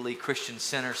at Jubilee Christian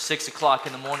Center, 6 o'clock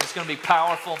in the morning. It's going to be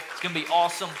powerful. It's going to be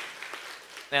awesome.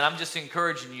 And I'm just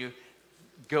encouraging you,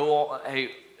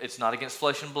 hey, it's not against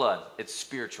flesh and blood. It's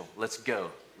spiritual. Let's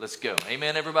go. Let's go.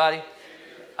 Amen, everybody? Amen.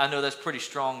 I know that's pretty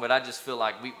strong, but I just feel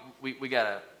like we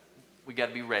gotta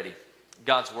be ready.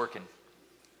 God's working.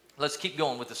 Let's keep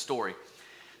going with the story.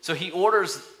 So he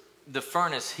orders the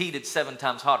furnace heated 7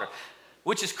 times hotter,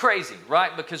 which is crazy,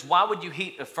 right? Because why would you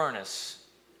heat a furnace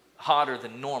hotter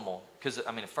than normal? Because,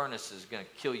 I mean, a furnace is going to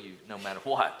kill you no matter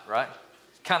what, right?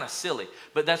 It's kind of silly,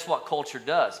 but that's what culture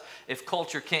does. If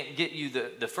culture can't get you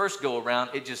the first go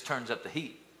around, it just turns up the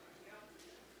heat.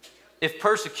 If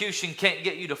persecution can't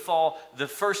get you to fall the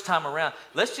first time around,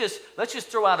 let's just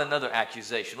throw out another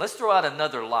accusation. Let's throw out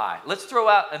another lie. Let's throw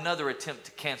out another attempt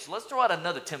to cancel. Let's throw out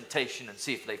another temptation and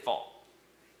see if they fall.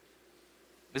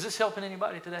 Is this helping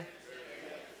anybody today?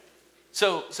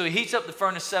 So he heats up the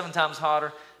furnace 7 times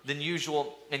hotter than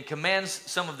usual and commands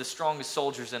some of the strongest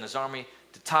soldiers in his army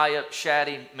to tie up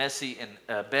Shaddy, Messy,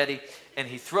 and Betty, and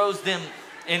he throws them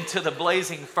into the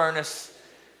blazing furnace.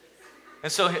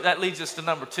 And so that leads us to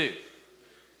number 2.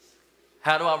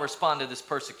 How do I respond to this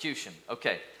persecution?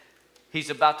 Okay, He's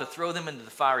about to throw them into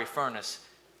the fiery furnace.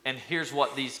 And here's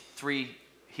what these 3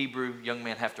 Hebrew young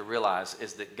men have to realize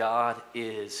is that God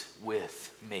is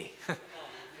with me.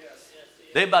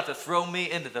 They're about to throw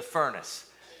me into the furnace.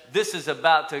 This is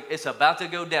about to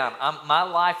go down. My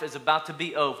life is about to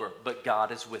be over, but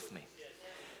God is with me.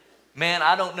 Man,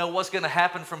 I don't know what's going to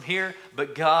happen from here,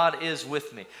 but God is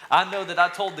with me. I know that I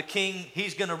told the king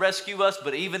he's going to rescue us,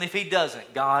 but even if he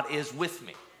doesn't, God is with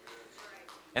me.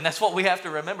 And that's what we have to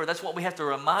remember. That's what we have to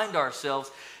remind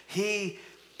ourselves. He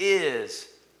is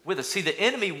with us. See, the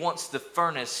enemy wants the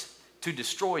furnace to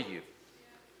destroy you,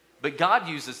 but God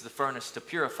uses the furnace to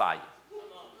purify you.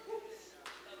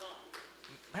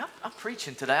 Man, I'm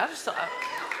preaching today.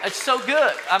 It's so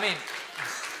good. I mean,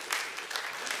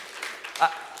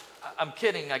 I'm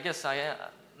kidding. I guess I am.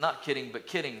 Not kidding, but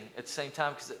kidding at the same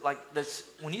time. Because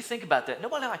when you think about that,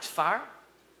 nobody likes fire.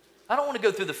 I don't want to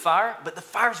go through the fire, but the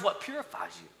fire is what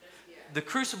purifies you. The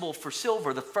crucible for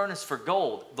silver, the furnace for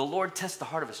gold. The Lord tests the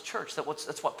heart of his church.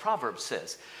 That's what Proverbs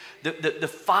says. The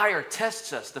fire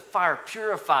tests us. The fire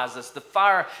purifies us.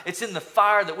 It's in the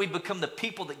fire that we become the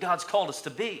people that God's called us to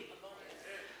be.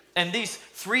 And these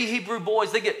 3 Hebrew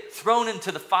boys, they get thrown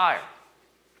into the fire.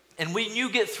 And when you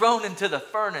get thrown into the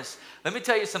furnace, let me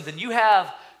tell you something. You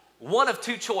have one of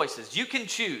 2 choices. You can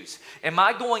choose. Am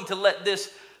I going to let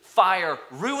this fire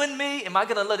ruin me? Am I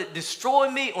going to let it destroy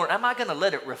me? Or am I going to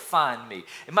let it refine me?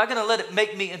 Am I going to let it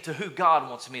make me into who God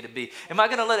wants me to be? Am I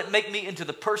going to let it make me into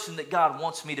the person that God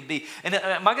wants me to be? And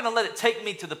am I going to let it take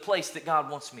me to the place that God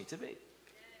wants me to be?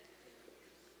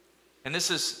 And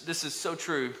this is so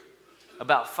true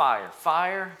about fire.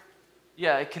 Fire,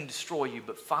 yeah, it can destroy you,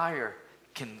 but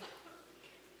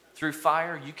through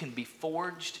fire, you can be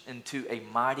forged into a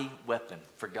mighty weapon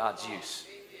for God's use.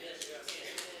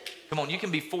 Come on, you can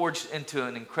be forged into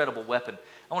an incredible weapon.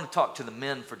 I want to talk to the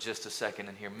men for just a second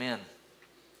in here. Men,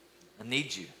 I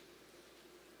need you.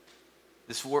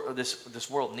 This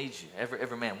world needs you.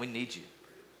 Every man, we need you.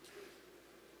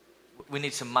 We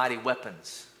need some mighty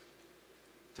weapons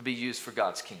to be used for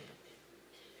God's kingdom.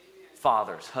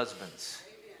 Fathers, husbands,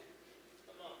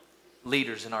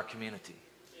 leaders in our community,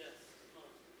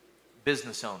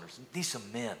 business owners. Need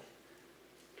some men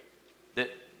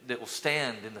that will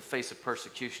stand in the face of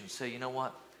persecution and say, you know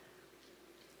what?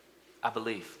 I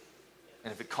believe.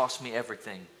 And if it costs me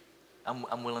everything,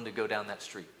 I'm willing to go down that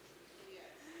street.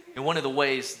 And one of the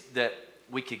ways that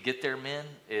we could get there, men,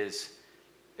 is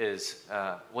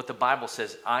what the Bible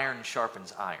says, iron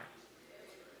sharpens iron.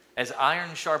 As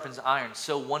iron sharpens iron,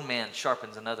 so one man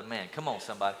sharpens another man. Come on,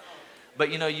 somebody. But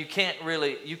you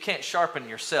can't sharpen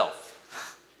yourself.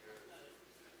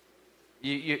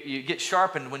 You get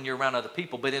sharpened when you're around other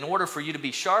people. But in order for you to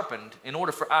be sharpened, in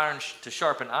order for iron to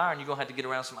sharpen iron, you're going to have to get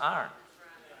around some iron.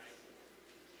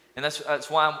 And that's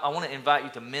why I want to invite you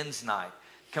to Men's Night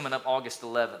coming up August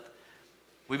 11th.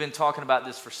 We've been talking about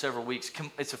this for several weeks.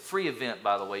 It's a free event,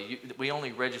 by the way. We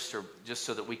only register just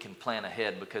so that we can plan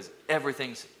ahead because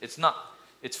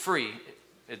it's free,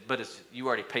 but you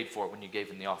already paid for it when you gave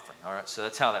in the offering, all right? So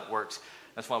that's how that works.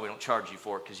 That's why we don't charge you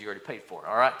for it because you already paid for it,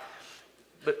 all right?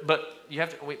 But you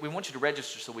have to. We want you to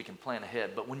register so we can plan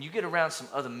ahead. But when you get around some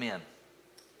other men,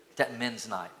 that Men's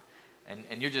Night,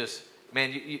 and you're just,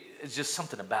 man, it's just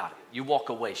something about it. You walk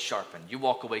away sharpened. You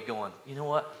walk away going, you know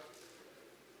what?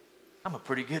 I'm a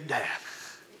pretty good dad.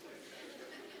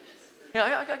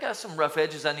 Yeah, I got some rough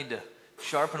edges I need to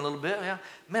sharpen a little bit. Yeah,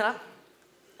 man,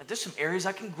 there's some areas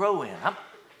I can grow in.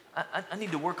 I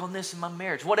need to work on this in my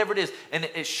marriage, whatever it is. And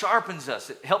it sharpens us.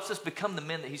 It helps us become the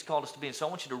men that he's called us to be. And so I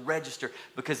want you to register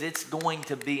because it's going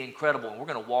to be incredible. And we're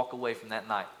going to walk away from that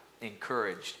night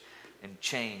encouraged and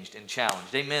changed and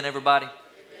challenged. Amen, everybody?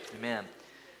 Amen.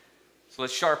 So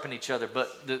let's sharpen each other. But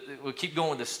we'll keep going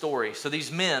with the story. So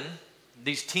these men,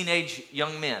 these teenage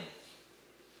young men,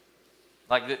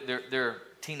 like they're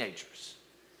teenagers,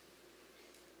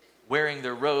 wearing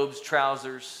their robes,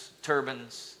 trousers,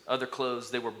 turbans, other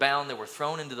clothes. They were bound. They were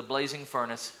thrown into the blazing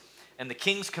furnace. And the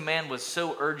king's command was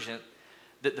so urgent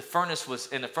that the furnace was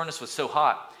so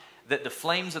hot that the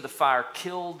flames of the fire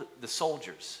killed the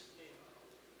soldiers.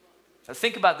 Now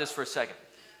think about this for a second.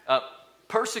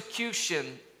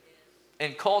 Persecution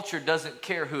and culture doesn't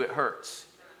care who it hurts.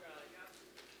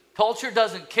 Culture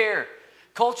doesn't care.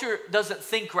 Culture doesn't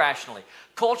think rationally.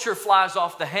 Culture flies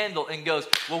off the handle and goes,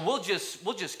 well, we'll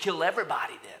just kill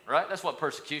everybody then, right? That's what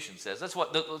persecution says. That's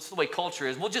the way culture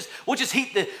is. We'll just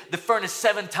heat the furnace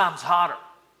 7 times hotter.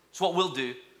 That's what we'll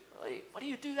do. What do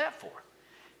you do that for?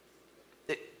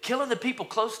 Killing the people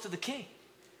close to the king.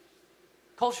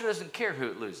 Culture doesn't care who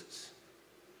it loses.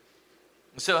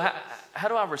 So how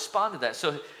do I respond to that?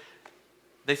 So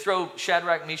They throw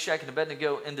Shadrach, Meshach, and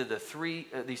Abednego into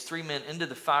these three men into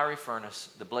the fiery furnace,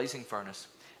 the blazing furnace.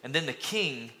 And then the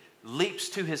king leaps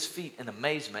to his feet in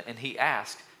amazement, and he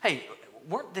asks, hey,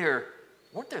 weren't there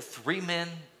three men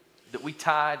that we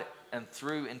tied and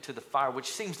threw into the fire?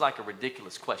 Which seems like a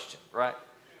ridiculous question, right?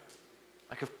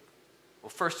 Well,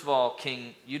 first of all,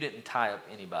 king, you didn't tie up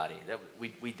anybody.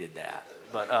 We did that.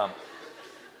 But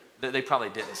they probably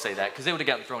didn't say that because they would have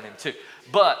gotten thrown in too.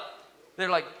 But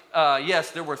they're like, yes,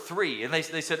 there were three. And they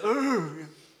said, oh,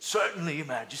 certainly, Your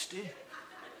Majesty.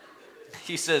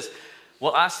 He says,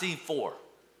 well, I see four.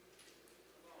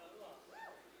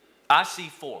 I see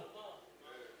four.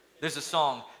 There's a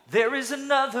song, there is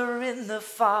another in the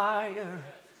fire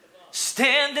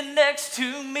standing next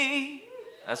to me.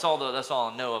 That's all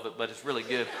I know of it, but it's really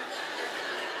good.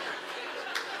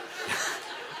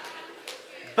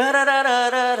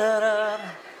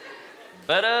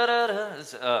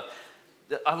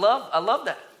 I love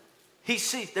that. He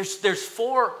sees there's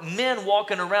four men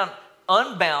walking around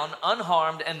unbound,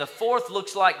 unharmed, and the fourth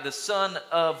looks like the son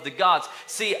of the gods.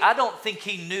 See, I don't think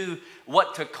he knew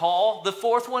what to call the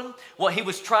fourth one. What he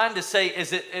was trying to say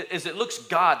is it looks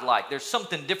godlike. There's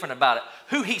something different about it.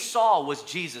 Who he saw was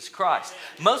Jesus Christ.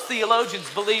 Most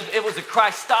theologians believe it was a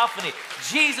Christophany.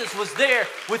 Jesus was there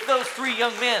with those three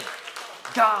young men.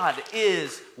 God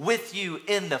is with you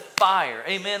in the fire.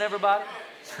 Amen, everybody?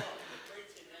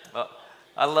 Well,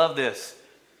 I love this.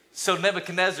 So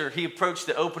Nebuchadnezzar, he approached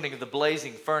the opening of the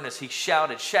blazing furnace. He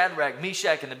shouted, Shadrach,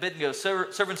 Meshach, and Abednego,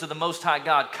 servants of the Most High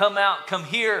God, come out, come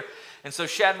here. And so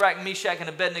Shadrach, Meshach, and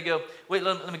Abednego, wait,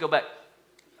 let me go back.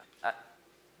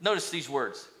 Notice these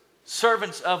words.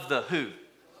 Servants of the who?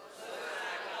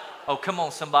 Oh, come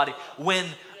on, somebody. When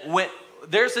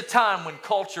there's a time when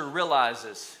culture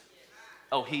realizes,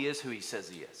 oh, he is who he says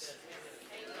he is.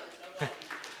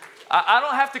 I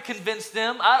don't have to convince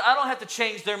them. I don't have to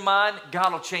change their mind.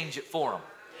 God will change it for them.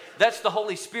 That's the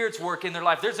Holy Spirit's work in their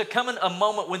life. There's a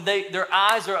moment when their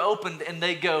eyes are opened and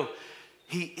they go,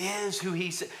 he is who he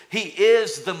said. He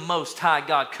is the Most High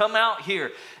God. Come out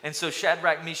here. And so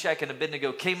Shadrach, Meshach, and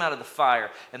Abednego came out of the fire,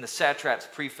 and the satraps,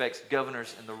 prefects,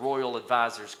 governors, and the royal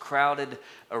advisors crowded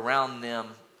around them.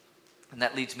 And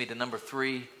that leads me to number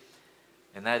 3,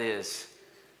 and that is,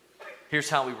 here's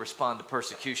how we respond to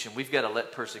persecution. We've got to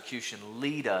let persecution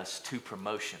lead us to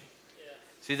promotion.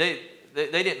 See, they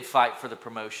didn't fight for the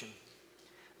promotion.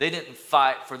 They didn't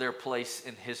fight for their place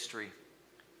in history.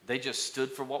 They just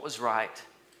stood for what was right,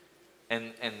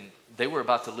 and they were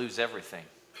about to lose everything.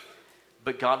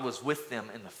 But God was with them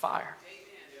in the fire.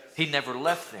 He never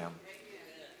left them.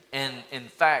 And in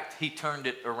fact, he turned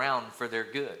it around for their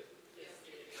good.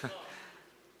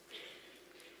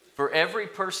 For every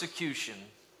persecution,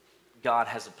 God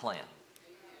has a plan.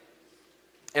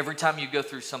 Every time you go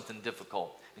through something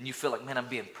difficult and you feel like, man, I'm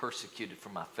being persecuted for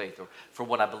my faith or for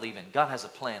what I believe in, God has a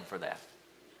plan for that.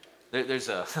 There's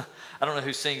I don't know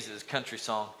who sings this country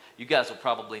song. You guys will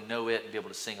probably know it and be able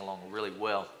to sing along really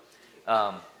well.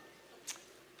 I'm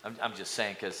just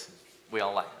saying because we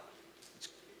all like it's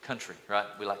country, right?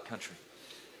 We like country.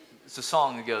 It's a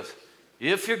song that goes,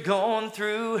 if you're going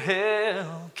through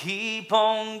hell, keep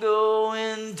on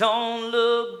going, don't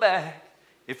look back.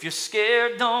 If you're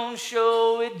scared, don't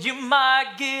show it. You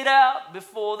might get out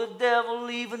before the devil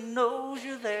even knows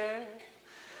you're there.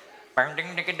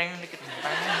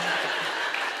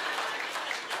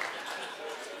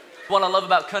 What I love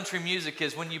about country music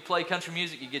is when you play country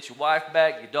music, you get your wife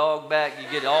back, your dog back, you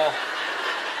get it all.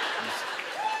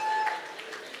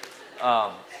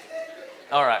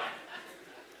 All right.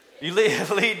 You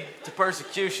lead to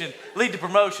persecution, lead to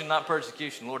promotion, not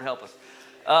persecution. Lord help us.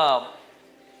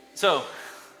 So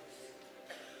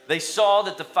they saw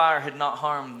that the fire had not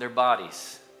harmed their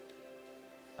bodies.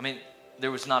 I mean, there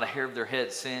was not a hair of their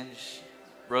head singed.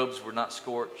 Robes were not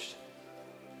scorched.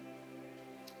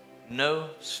 No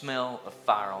smell of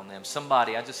fire on them.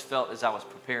 Somebody, I just felt as I was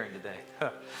preparing today,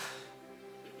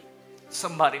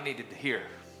 somebody needed to hear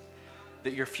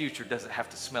that your future doesn't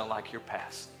have to smell like your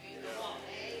past.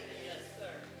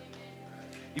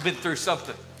 You've been through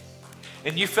something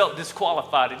and you felt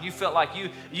disqualified and you felt like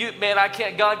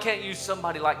man, God can't use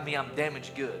somebody like me. I'm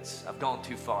damaged goods. I've gone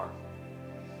too far.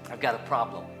 I've got a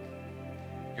problem.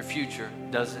 Your future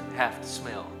doesn't have to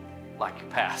smell like your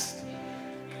past.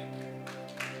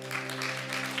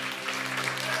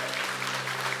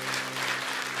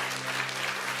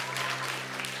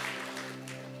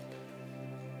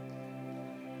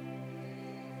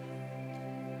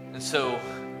 And so,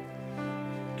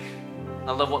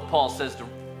 I love what Paul says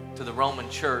to the Roman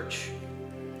church.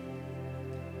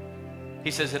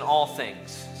 He says, in all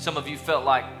things, some of you felt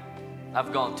like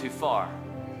I've gone too far.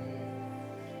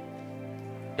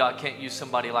 God can't use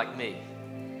somebody like me.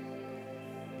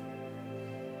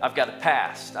 I've got a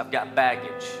past. I've got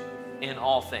baggage. In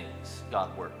all things,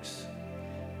 God works.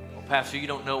 Well, Pastor, you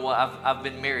don't know what I've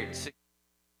been married.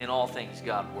 In all things,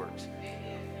 God works.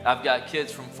 I've got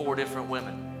kids from 4 different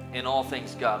women. In all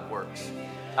things, God works.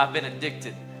 I've been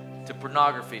addicted to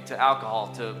pornography, to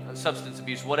alcohol, to substance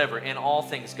abuse, whatever. In all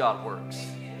things, God works.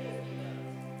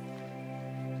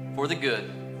 For the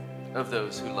good of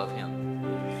those who love Him.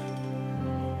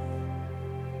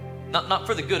 Not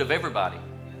for the good of everybody,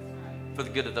 for the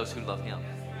good of those who love Him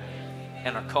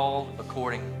and are called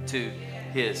according to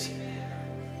His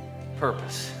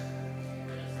purpose.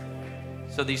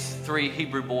 So these 3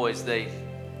 Hebrew boys, they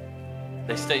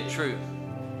stayed true.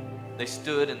 They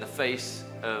stood in the face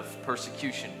of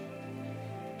persecution.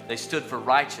 They stood for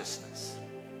righteousness.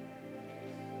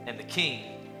 And the king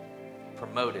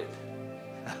promoted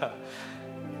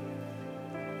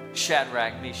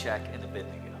Shadrach, Meshach, and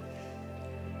Abednego.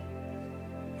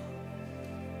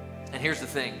 And here's the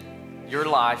thing. Your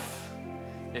life,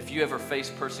 if you ever face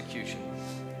persecution,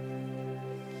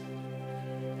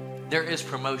 there is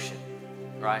promotion,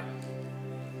 right?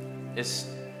 It's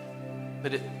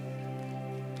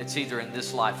either in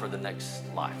this life or the next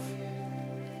life.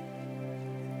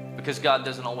 Because God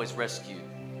doesn't always rescue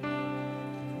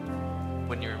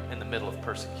when you're in the middle of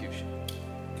persecution.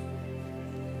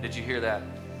 Did you hear that?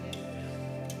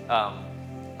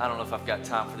 I don't know if I've got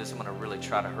time for this. I'm going to really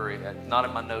try to hurry. Not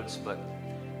in my notes, but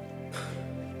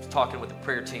I was talking with the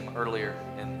prayer team earlier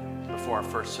before our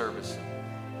first service.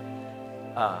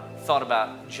 Thought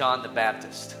about John the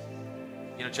Baptist.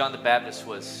 You know, John the Baptist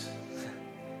was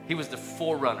the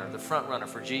forerunner, the front runner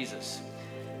for Jesus.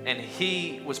 And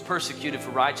he was persecuted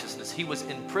for righteousness. He was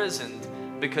imprisoned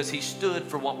because he stood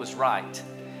for what was right.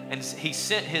 And he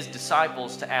sent his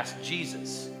disciples to ask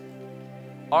Jesus,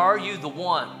 are you the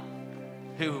one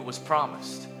who was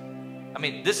promised? I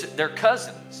mean, they're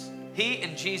cousins. He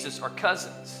and Jesus are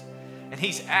cousins. And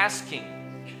he's asking,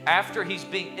 after he's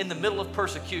being in the middle of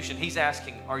persecution, he's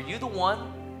asking, are you the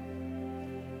one?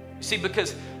 You see,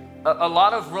 because a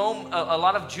lot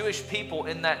of Jewish people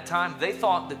in that time, they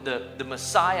thought that the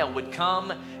Messiah would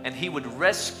come and he would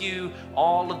rescue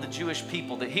all of the Jewish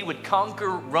people, that he would conquer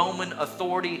Roman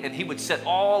authority and he would set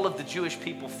all of the Jewish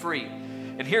people free.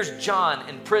 And here's John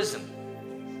in prison.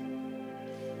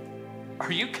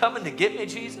 Are you coming to get me,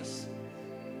 Jesus?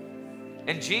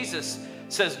 And Jesus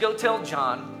says, go tell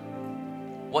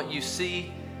John what you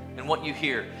see and what you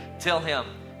hear. Tell him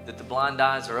that the blind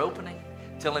eyes are opening.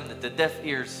 Tell him that the deaf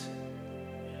ears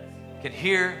can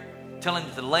hear. Tell him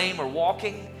that the lame are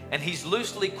walking. And he's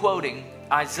loosely quoting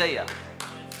Isaiah.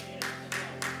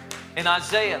 In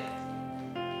Isaiah,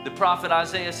 the prophet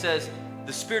Isaiah says,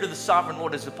 the Spirit of the Sovereign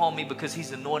Lord is upon me because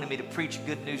he's anointed me to preach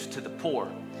good news to the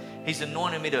poor. He's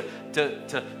anointed me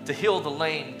to heal the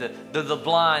lame, the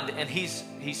blind, and he's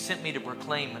sent me to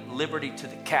proclaim liberty to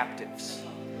the captives.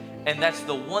 And that's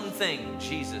the one thing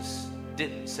Jesus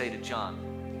didn't say to John.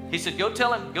 He said, go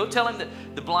tell him that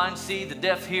the blind see, the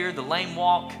deaf hear, the lame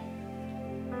walk.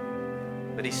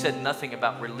 But he said nothing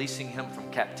about releasing him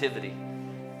from captivity.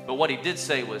 But what he did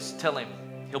say was, tell him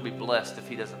he'll be blessed if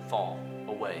he doesn't fall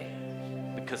away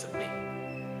because of me.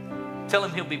 Tell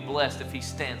him he'll be blessed if he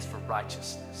stands for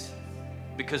righteousness.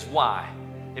 Because why?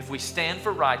 If we stand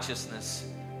for righteousness,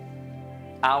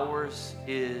 ours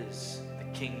is the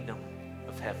kingdom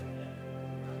of heaven.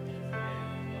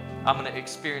 I'm going to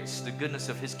experience the goodness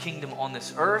of his kingdom on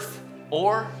this earth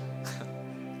or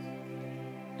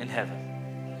in heaven.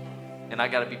 And I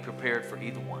got to be prepared for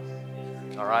either one.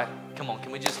 All right? Come on,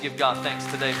 can we just give God thanks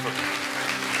today for...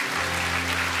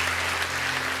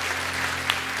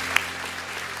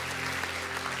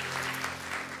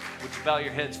 Would you bow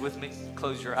your heads with me?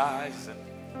 Close your eyes. And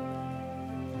I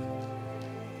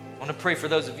want to pray for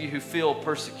those of you who feel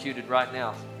persecuted right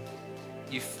now.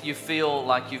 You feel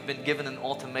like you've been given an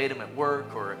ultimatum at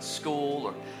work or at school,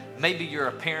 or maybe you're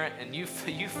a parent and you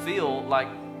feel like,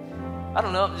 I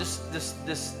don't know,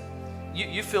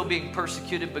 you feel being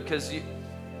persecuted because you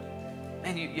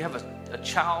have a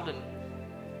child and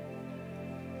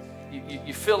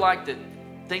you feel like that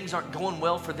things aren't going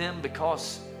well for them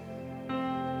because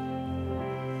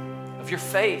of your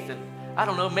faith. And I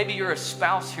don't know, maybe you're a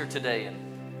spouse here today and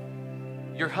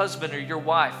your husband or your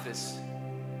wife is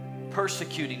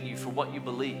persecuting you for what you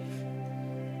believe.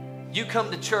 You come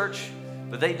to church,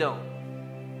 but they don't.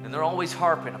 And they're always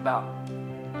harping about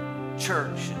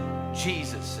church and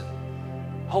Jesus and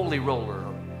Holy Roller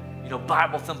or,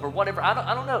 Bible Thumper, whatever.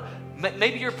 I don't know.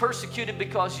 Maybe you're persecuted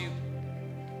because you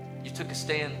took a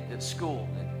stand at school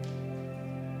and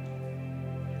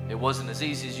it wasn't as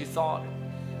easy as you thought.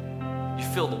 You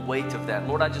feel the weight of that.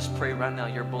 Lord, I just pray right now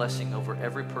your blessing over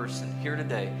every person here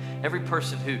today, every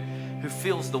person who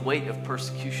feels the weight of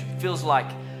persecution, feels like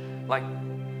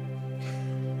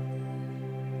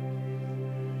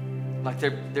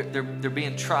they're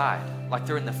being tried, like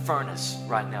they're in the furnace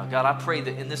right now. God, I pray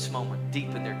that in this moment,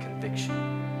 deepen their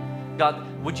conviction. God,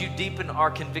 would you deepen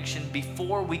our conviction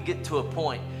before we get to a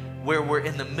point where we're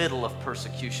in the middle of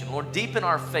persecution? Lord, deepen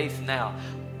our faith now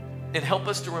and help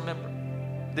us to remember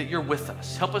that you're with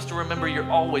us. Help us to remember you're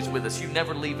always with us. You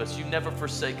never leave us. You never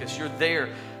forsake us. You're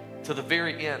there to the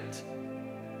very end.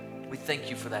 We thank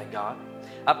you for that, God.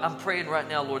 I'm praying right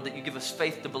now, Lord, that you give us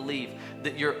faith to believe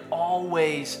that you're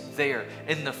always there.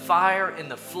 In the fire, in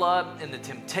the flood, in the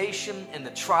temptation, in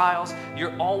the trials,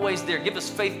 you're always there. Give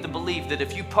us faith to believe that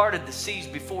if you parted the seas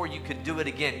before, you could do it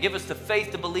again. Give us the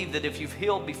faith to believe that if you've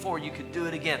healed before, you could do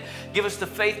it again. Give us the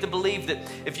faith to believe that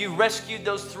if you rescued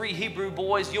those 3 Hebrew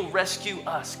boys, you'll rescue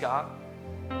us, God.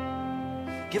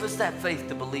 Give us that faith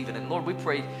to believe it. And Lord, we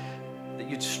pray that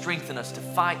you'd strengthen us to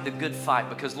fight the good fight,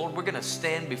 because Lord, we're going to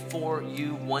stand before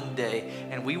you one day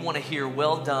and we want to hear,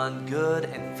 well done, good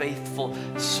and faithful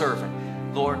servant.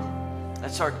 Lord,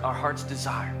 that's our heart's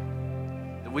desire.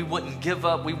 That we wouldn't give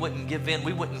up, we wouldn't give in,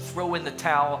 we wouldn't throw in the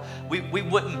towel. We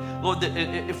wouldn't, Lord, that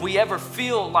if we ever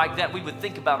feel like that, we would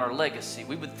think about our legacy.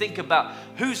 We would think about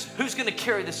who's going to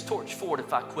carry this torch forward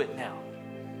if I quit now.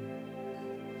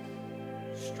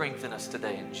 Strengthen us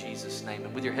today in Jesus' name.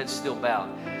 And with your head still bowed,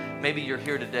 maybe you're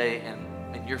here today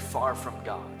and you're far from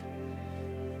God.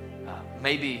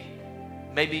 Maybe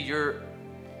you're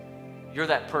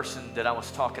that person that I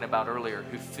was talking about earlier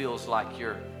who feels like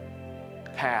your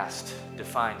past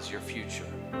defines your future.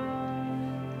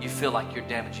 You feel like you're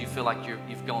damaged. You feel like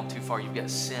you've gone too far. You've got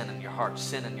sin in your heart,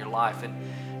 sin in your life,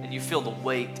 and you feel the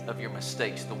weight of your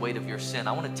mistakes, the weight of your sin.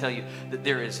 I want to tell you that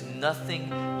there is nothing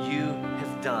you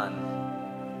have done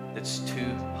that's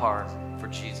too hard for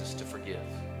Jesus to forgive.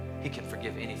 He can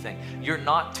forgive anything. You're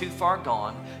not too far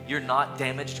gone. You're not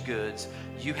damaged goods.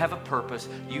 You have a purpose.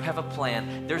 You have a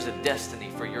plan. There's a destiny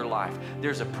for your life.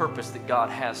 There's a purpose that God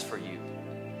has for you.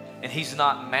 And he's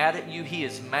not mad at you. He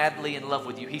is madly in love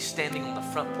with you. He's standing on the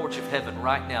front porch of heaven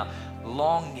right now,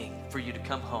 longing for you to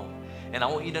come home. And I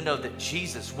want you to know that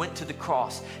Jesus went to the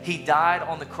cross. He died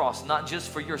on the cross, not just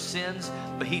for your sins,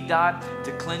 but he died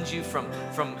to cleanse you from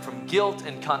guilt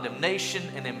and condemnation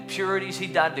and impurities. He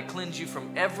died to cleanse you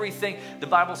from everything. The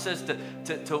Bible says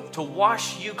to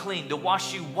wash you clean, to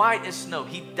wash you white as snow.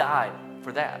 He died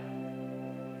for that.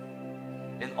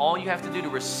 And all you have to do to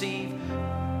receive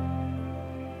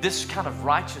this kind of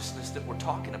righteousness that we're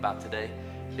talking about today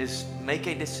is make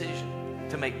a decision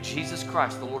to make Jesus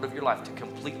Christ the Lord of your life, to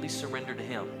completely surrender to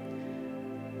him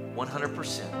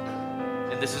 100%.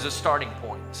 And this is a starting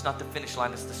point. It's not the finish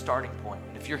line, it's the starting point.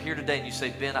 And if you're here today and you say,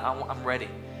 Ben, I'm ready.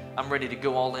 I'm ready to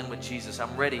go all in with Jesus.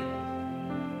 I'm ready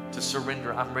to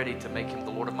surrender. I'm ready to make him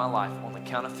the Lord of my life. On the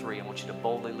count of 3, I want you to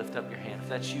boldly lift up your hand. If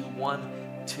that's you,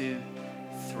 1, 2,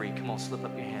 3. Come on, slip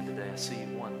up your hand today. I see you.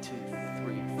 1, 2,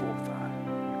 3, 4, 5.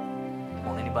 Come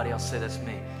on, anybody else say that's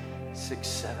me? 6,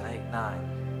 7, 8,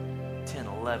 9. 10,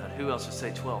 11. Who else would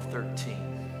say 12,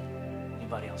 13?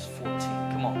 Anybody else? 14.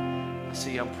 Come on. I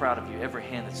see you. I'm proud of you. Every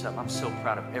hand that's up. I'm so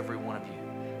proud of every one of you.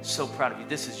 So proud of you.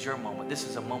 This is your moment. This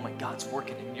is a moment God's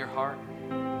working in your heart.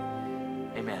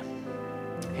 Amen.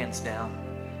 Hands down.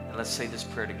 And let's say this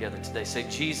prayer together today. Say,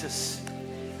 Jesus,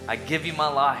 I give you my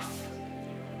life.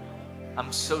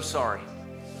 I'm so sorry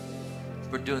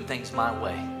for doing things my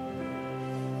way.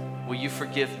 Will you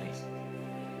forgive me?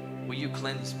 Will you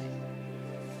cleanse me?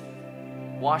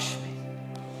 Wash me.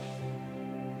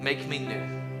 Make me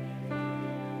new.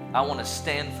 I want to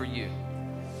stand for you.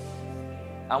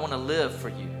 I want to live for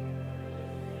you.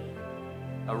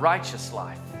 A righteous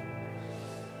life.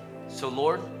 So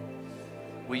Lord,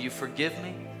 will you forgive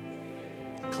me?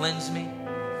 Cleanse me?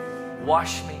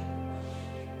 Wash me?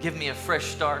 Give me a fresh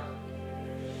start?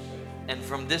 And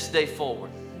from this day forward,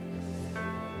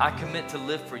 I commit to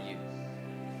live for you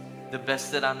the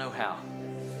best that I know how.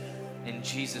 In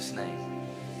Jesus' name.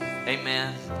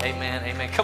 Amen, amen, amen. Come